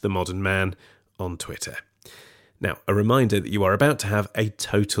at The Modern Man on Twitter. Now, a reminder that you are about to have a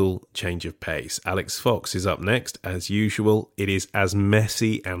total change of pace. Alex Fox is up next. As usual, it is as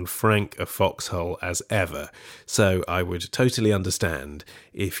messy and frank a foxhole as ever. So I would totally understand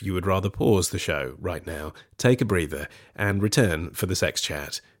if you would rather pause the show right now, take a breather, and return for the sex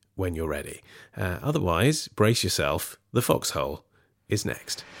chat when you're ready. Otherwise, brace yourself. The foxhole is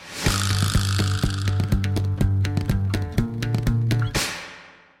next.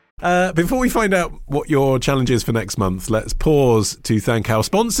 Before we find out what your challenge is for next month, let's pause to thank our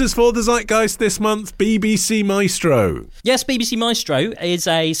sponsors for the Zeitgeist this month, BBC Maestro. Yes, BBC Maestro is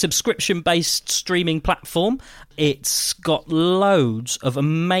a subscription-based streaming platform. It's got loads of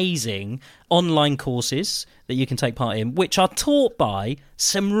amazing online courses that you can take part in, which are taught by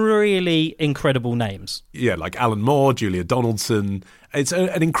some really incredible names. Yeah, like Alan Moore, Julia Donaldson. It's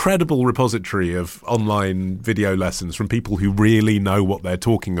an incredible repository of online video lessons from people who really know what they're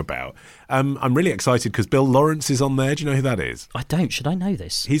talking about. I'm really excited because Bill Lawrence is on there. Do you know who that is? I don't. Should I know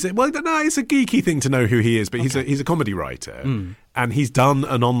this? It's a geeky thing to know who he is, but he's a comedy writer. And he's done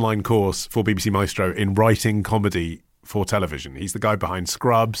an online course for BBC Maestro in writing comedy for television. He's the guy behind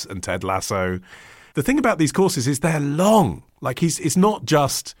Scrubs and Ted Lasso. The thing about these courses is they're long. Like, it's not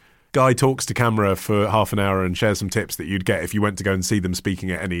just guy talks to camera for half an hour and shares some tips that you'd get if you went to go and see them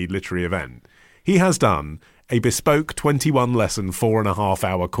speaking at any literary event. He has done a bespoke 21-lesson,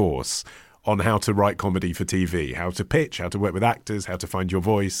 4.5-hour course on how to write comedy for TV, how to pitch, how to work with actors, how to find your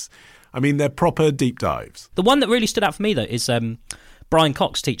voice. I mean, they're proper deep dives. The one that really stood out for me, though, is Brian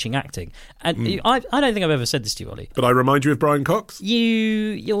Cox teaching acting. And I don't think I've ever said this to you, Ollie. But I remind you of Brian Cox? I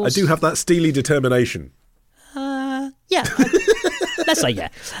do have that steely determination. Yeah. Let's say yeah.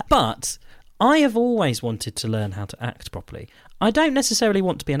 But I have always wanted to learn how to act properly. I don't necessarily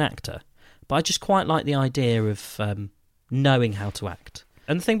want to be an actor, but I just quite like the idea of knowing how to act.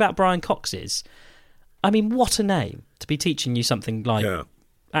 And the thing about Brian Cox is, I mean, what a name to be teaching you something like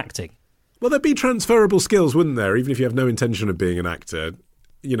acting. Well, there'd be transferable skills, wouldn't there, even if you have no intention of being an actor?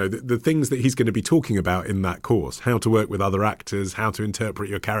 You know, the things that he's going to be talking about in that course, how to work with other actors, how to interpret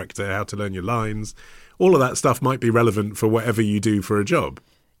your character, how to learn your lines, all of that stuff might be relevant for whatever you do for a job.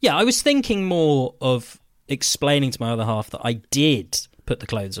 Yeah, I was thinking more of explaining to my other half that I did put the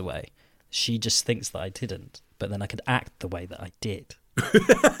clothes away. She just thinks that I didn't, but then I could act the way that I did.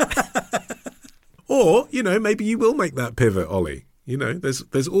 Or, you know, maybe you will make that pivot, Ollie. You know,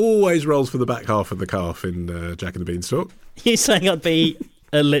 there's always roles for the back half of the calf in Jack and the Beanstalk. You're saying I'd be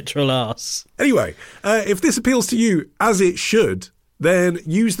a literal arse. Anyway, if this appeals to you, as it should, then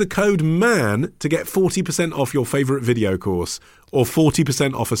use the code MAN to get 40% off your favourite video course or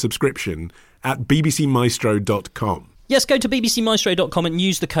 40% off a subscription at bbcmaestro.com. Yes, go to bbcmaestro.com and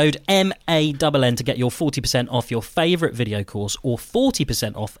use the code MANN to get your 40% off your favourite video course or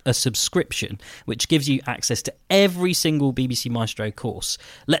 40% off a subscription, which gives you access to every single BBC Maestro course.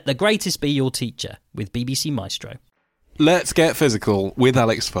 Let the greatest be your teacher with BBC Maestro. Let's get physical with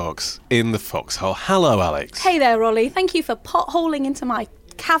Alex Fox in the Foxhole. Hello, Alex. Hey there, Ollie. Thank you for potholing into my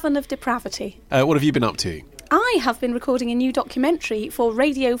cavern of depravity. What have you been up to? I have been recording a new documentary for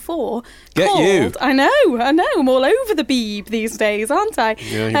Radio 4 Get called... you. I know. I'm all over the Beeb these days, aren't I?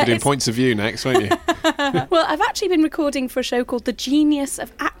 Yeah, you'll be doing Points of View next, won't you? Well, I've actually been recording for a show called The Genius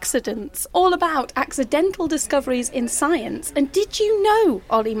of Accidents, all about accidental discoveries in science. And did you know,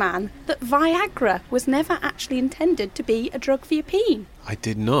 Ollie Mann, that Viagra was never actually intended to be a drug for your peen? I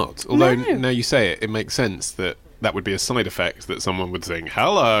did not. Although, No. now you say it, it makes sense that would be a side effect that someone would sing,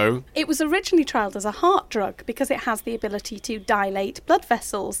 hello. It was originally trialled as a heart drug because it has the ability to dilate blood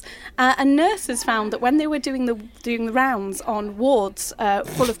vessels. And nurses found that when they were doing the rounds on wards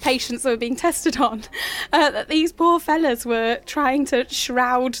full of patients that were being tested on, that these poor fellas were trying to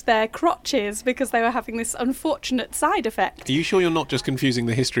shroud their crotches because they were having this unfortunate side effect. Are you sure you're not just confusing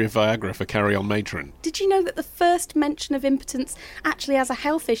the history of Viagra for Carry On Matron? Did you know that the first mention of impotence actually as a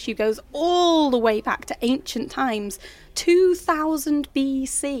health issue goes all the way back to ancient times, 2000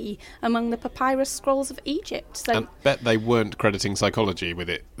 BC, among the papyrus scrolls of Egypt? So I bet they weren't crediting psychology with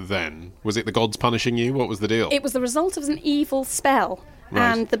it then. Was it the gods punishing you? What was the deal? it was the result of an evil spell.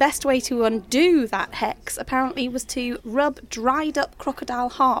 Right. And the best way to undo that hex, apparently, was to rub dried up crocodile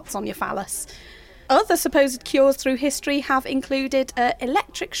hearts on your phallus. Other supposed cures through history have included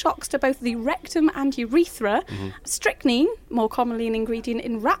electric shocks to both the rectum and urethra, strychnine, more commonly an ingredient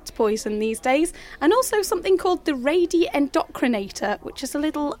in rat poison these days, and also something called the radioendocrinator, which is a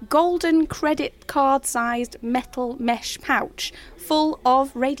little golden credit card-sized metal mesh pouch full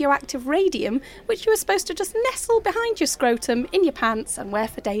of radioactive radium, which you were supposed to just nestle behind your scrotum in your pants and wear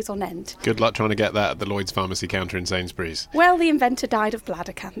for days on end. Good luck trying to get that at the Lloyd's Pharmacy counter in Sainsbury's. Well, the inventor died of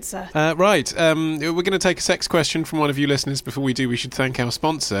bladder cancer. Right, we're going to take a sex question from one of you listeners. Before we do, we should thank our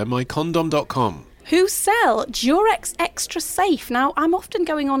sponsor, mycondom.com. Who sell Durex Extra Safe. Now, I'm often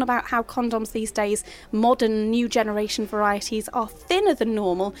going on about how condoms these days, modern, new generation varieties, are thinner than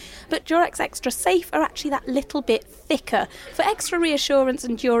normal, but Durex Extra Safe are actually that little bit thicker for extra reassurance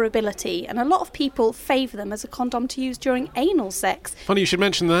and durability, and a lot of people favour them as a condom to use during anal sex. Funny you should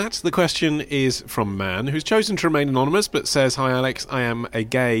mention that. The question is from Man, who's chosen to remain anonymous, but says, "Hi Alex, I am a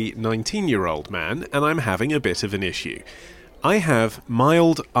gay 19-year-old man, and I'm having a bit of an issue. I have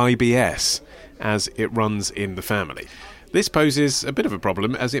mild IBS, as it runs in the family. This poses a bit of a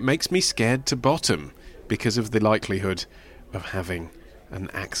problem as it makes me scared to bottom because of the likelihood of having an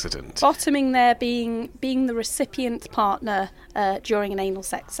accident." Bottoming there being the recipient partner during an anal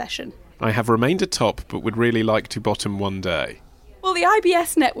sex session. "I have remained a top but would really like to bottom one day." Well, Well, the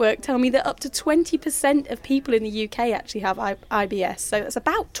IBS network tell me that up to 20% of people in the UK actually have IBS. So it's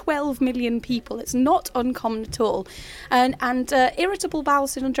about 12 million people. It's not uncommon at all. And irritable bowel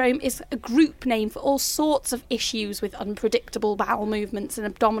syndrome is a group name for all sorts of issues with unpredictable bowel movements and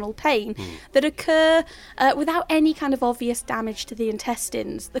abdominal pain that occur without any kind of obvious damage to the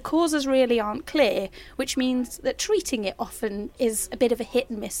intestines. The causes really aren't clear, which means that treating it often is a bit of a hit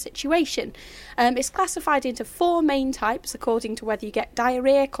and miss situation. It's classified into 4 main types according to whether you get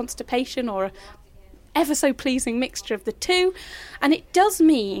diarrhoea, constipation, or a ever so pleasing mixture of the two. And it does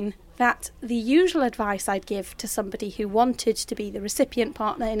mean that the usual advice I'd give to somebody who wanted to be the recipient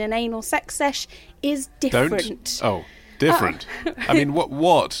partner in an anal sex sesh is different. Different. I mean,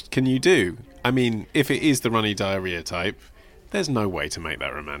 what can you do? I mean, if it is the runny diarrhoea type, there's no way to make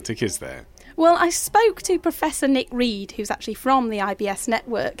that romantic, is there? Well, I spoke to Professor Nick Reed, who's actually from the IBS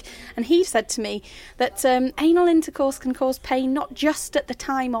network, and he said to me that anal intercourse can cause pain not just at the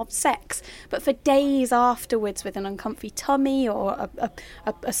time of sex, but for days afterwards with an uncomfy tummy or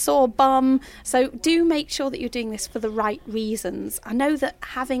a sore bum. So do make sure that you're doing this for the right reasons. I know that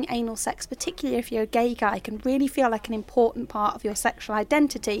having anal sex, particularly if you're a gay guy, can really feel like an important part of your sexual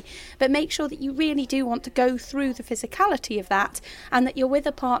identity, but make sure that you really do want to go through the physicality of that and that you're with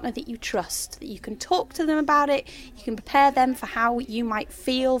a partner that you trust, that you can talk to them about it, you can prepare them for how you might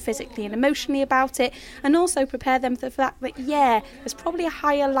feel physically and emotionally about it, and also prepare them for the fact that, there's probably a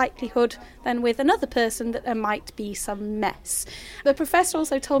higher likelihood than with another person that there might be some mess. The professor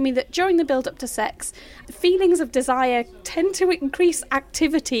also told me that during the build-up to sex, feelings of desire tend to increase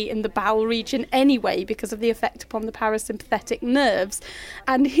activity in the bowel region anyway because of the effect upon the parasympathetic nerves,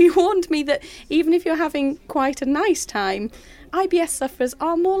 and he warned me that even if you're having quite a nice time, IBS sufferers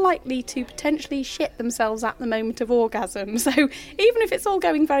are more likely to potentially shit themselves at the moment of orgasm. So even if it's all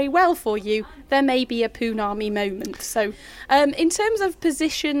going very well for you, there may be a punami moment. So in terms of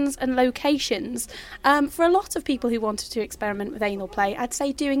positions and locations, for a lot of people who wanted to experiment with anal play, I'd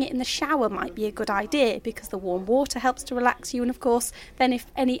say doing it in the shower might be a good idea because the warm water helps to relax you, and of course then if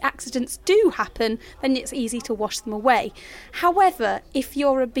any accidents do happen, then it's easy to wash them away. However, if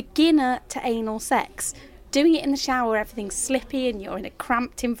you're a beginner to anal sex, doing it in the shower, everything's slippy and you're in a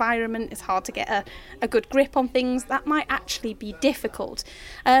cramped environment, it's hard to get a good grip on things, that might actually be difficult.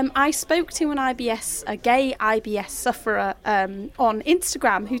 I spoke to a gay IBS sufferer on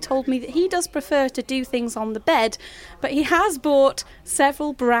Instagram who told me that he does prefer to do things on the bed, but he has bought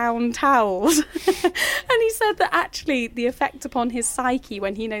several brown towels. And he said that actually the effect upon his psyche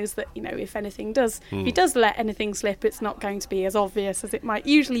when he knows that, if he does let anything slip, it's not going to be as obvious as it might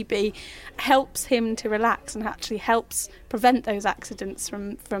usually be, helps him to relax and actually helps prevent those accidents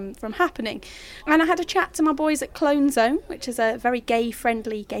from happening. And I had a chat to my boys at Clone Zone, which is a very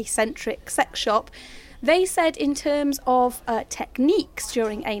gay-friendly, gay-centric sex shop. They said in terms of techniques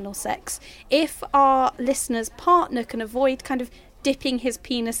during anal sex, if our listener's partner can avoid kind of dipping his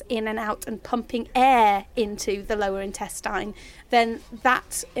penis in and out and pumping air into the lower intestine, then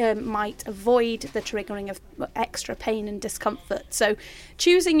that might avoid the triggering of extra pain and discomfort. So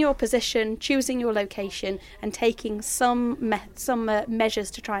choosing your position, choosing your location, and taking some measures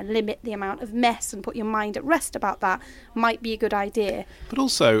to try and limit the amount of mess and put your mind at rest about that might be a good idea. But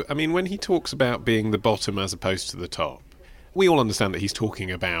also, I mean, when he talks about being the bottom as opposed to the top, we all understand that he's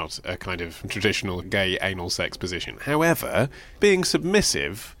talking about a kind of traditional gay anal sex position. However, being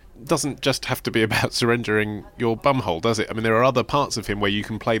submissive doesn't just have to be about surrendering your bumhole, does it? I mean, there are other parts of him where you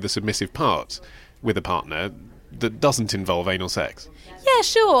can play the submissive part with a partner that doesn't involve anal sex. Yeah,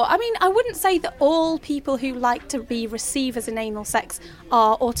 sure. I mean, I wouldn't say that all people who like to be receivers in anal sex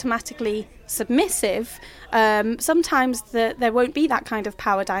are automatically submissive. Sometimes there won't be that kind of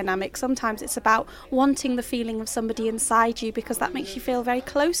power dynamic. Sometimes it's about wanting the feeling of somebody inside you because that makes you feel very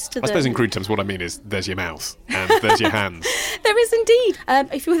close to them. I suppose in crude terms what I mean is there's your mouth and there's your hands. There is indeed.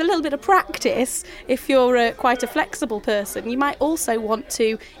 If you're with a little bit of practice, if you're quite a flexible person, you might also want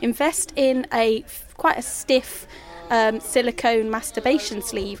to invest in quite a stiff silicone masturbation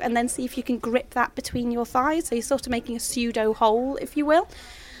sleeve and then see if you can grip that between your thighs, so you're sort of making a pseudo hole, if you will.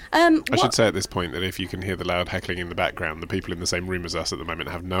 I should say at this point that if you can hear the loud heckling in the background, the people in the same room as us at the moment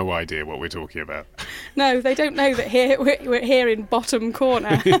have no idea what we're talking about. No, they don't know that we're here in bottom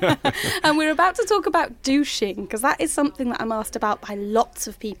corner. And we're about to talk about douching, because that is something that I'm asked about by lots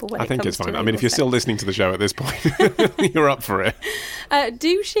of people when it comes to I think it's fine. I mean, if you're still listening to the show at this point, you're up for it.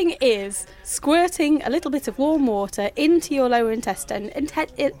 Douching is squirting a little bit of warm water into your lower intestine,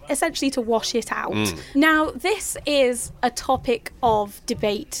 essentially to wash it out. Now, this is a topic of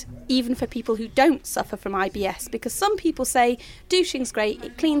debate argument even for people who don't suffer from IBS, because some people say douching's great,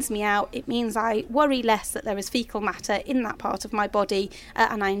 it cleans me out, it means I worry less that there is faecal matter in that part of my body,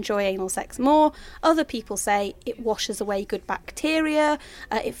 and I enjoy anal sex more. Other people say it washes away good bacteria,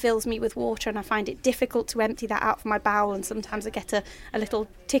 it fills me with water and I find it difficult to empty that out from my bowel, and sometimes I get a little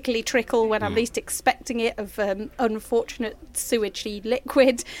tickly trickle when I'm least expecting it of unfortunate sewagey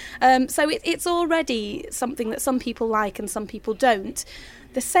liquid. So it's already something that some people like and some people don't.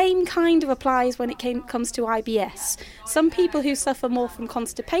 The same kind of applies when it comes to IBS. Some people who suffer more from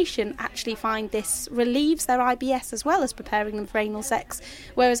constipation actually find this relieves their IBS as well as preparing them for anal sex,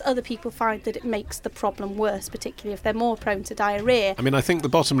 whereas other people find that it makes the problem worse, particularly if they're more prone to diarrhoea. I mean, I think the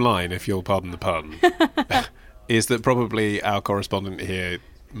bottom line, if you'll pardon the pun, is that probably our correspondent here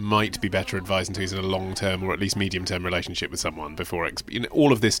might be better advised until he's in a long-term or at least medium-term relationship with someone before...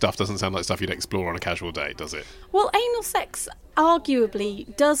 all of this stuff doesn't sound like stuff you'd explore on a casual date, does it? Well, anal sex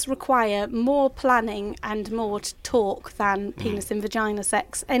arguably does require more planning and more talk than penis and vagina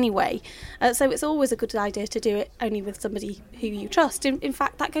sex anyway. So it's always a good idea to do it only with somebody who you trust. In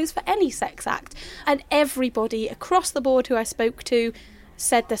fact, that goes for any sex act. And everybody across the board who I spoke to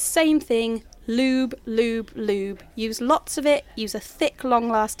said the same thing: lube, lube, lube. Use lots of it, use a thick,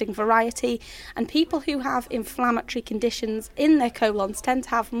 long-lasting variety, and people who have inflammatory conditions in their colons tend to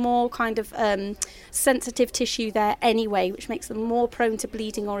have more kind of sensitive tissue there anyway, which makes them more prone to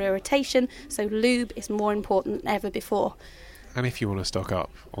bleeding or irritation, so lube is more important than ever before. And if you want to stock up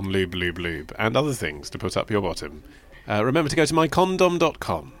on lube, lube, lube, and other things to put up your bottom, remember to go to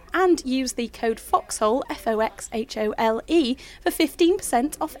mycondom.com. And use the code FOXHOLE, FOXHOLE, for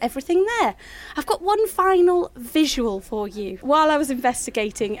 15% off everything there. I've got one final visual for you. While I was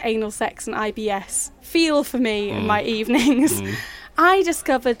investigating anal sex and IBS, feel for me in my evenings, I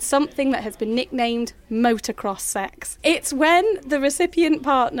discovered something that has been nicknamed motocross sex. It's when the recipient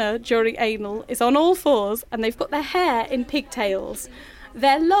partner during anal is on all fours and they've got their hair in pigtails.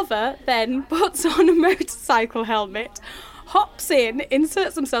 Their lover then puts on a motorcycle helmet, hops in,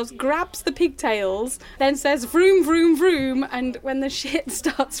 inserts themselves, grabs the pigtails, then says vroom, vroom, vroom, and when the shit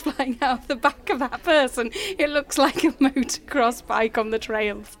starts flying out the back of that person, it looks like a motocross bike on the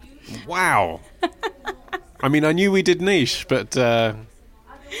trails. Wow. I mean, I knew we did niche, but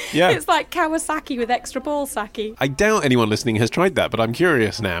yeah. It's like Kawasaki with extra ball saki. I doubt anyone listening has tried that, but I'm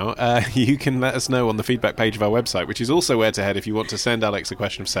curious now. You can let us know on the feedback page of our website, which is also where to head if you want to send Alex a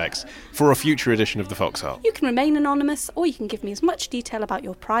question of sex for a future edition of the Foxhole. You can remain anonymous, or you can give me as much detail about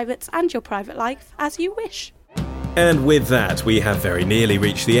your privates and your private life as you wish. And with that, we have very nearly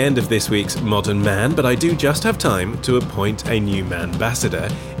reached the end of this week's Modern Man, but I do just have time to appoint a new man-ambassador.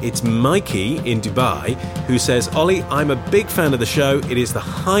 It's Mikey in Dubai, who says, Ollie, I'm a big fan of the show. It is the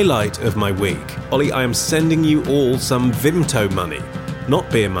highlight of my week. Ollie, I am sending you all some Vimto money. Not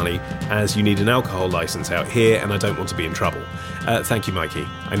beer money, as you need an alcohol licence out here and I don't want to be in trouble. Thank you, Mikey.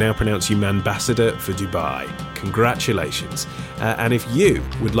 I now pronounce you man-ambassador for Dubai. Congratulations. And if you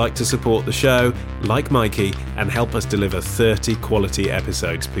would like to support the show, like Mikey, and help us deliver 30 quality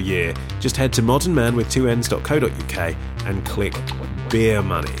episodes per year, just head to modernmanwith2ns.co.uk and click Beer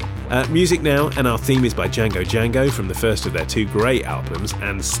Money. Music now, and our theme is by Django Django from the first of their two great albums,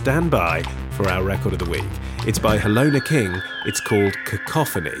 and stand by for our record of the week. It's by Helona King, it's called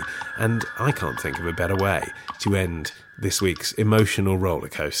Cacophony, and I can't think of a better way to end this week's emotional roller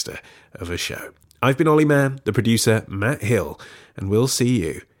coaster of a show. I've been Ollie Mann, the producer Matt Hill, and we'll see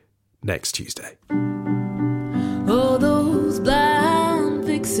you next Tuesday. All those blind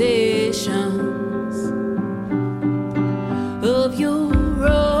fixations of your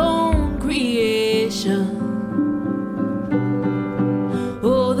own creation,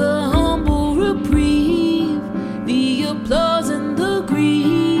 oh, the humble reprieve, the applause and the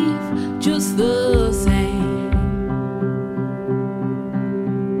grief, just the same.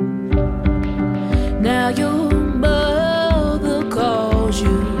 Now your mother calls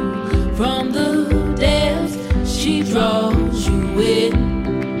you from the depths, she draws you in.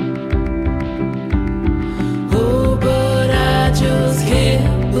 Oh, but I just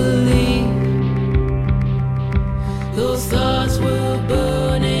can't believe those thoughts were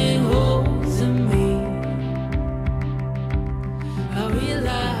burning holes in me. I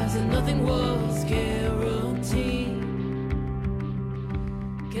realized that nothing was guaranteed.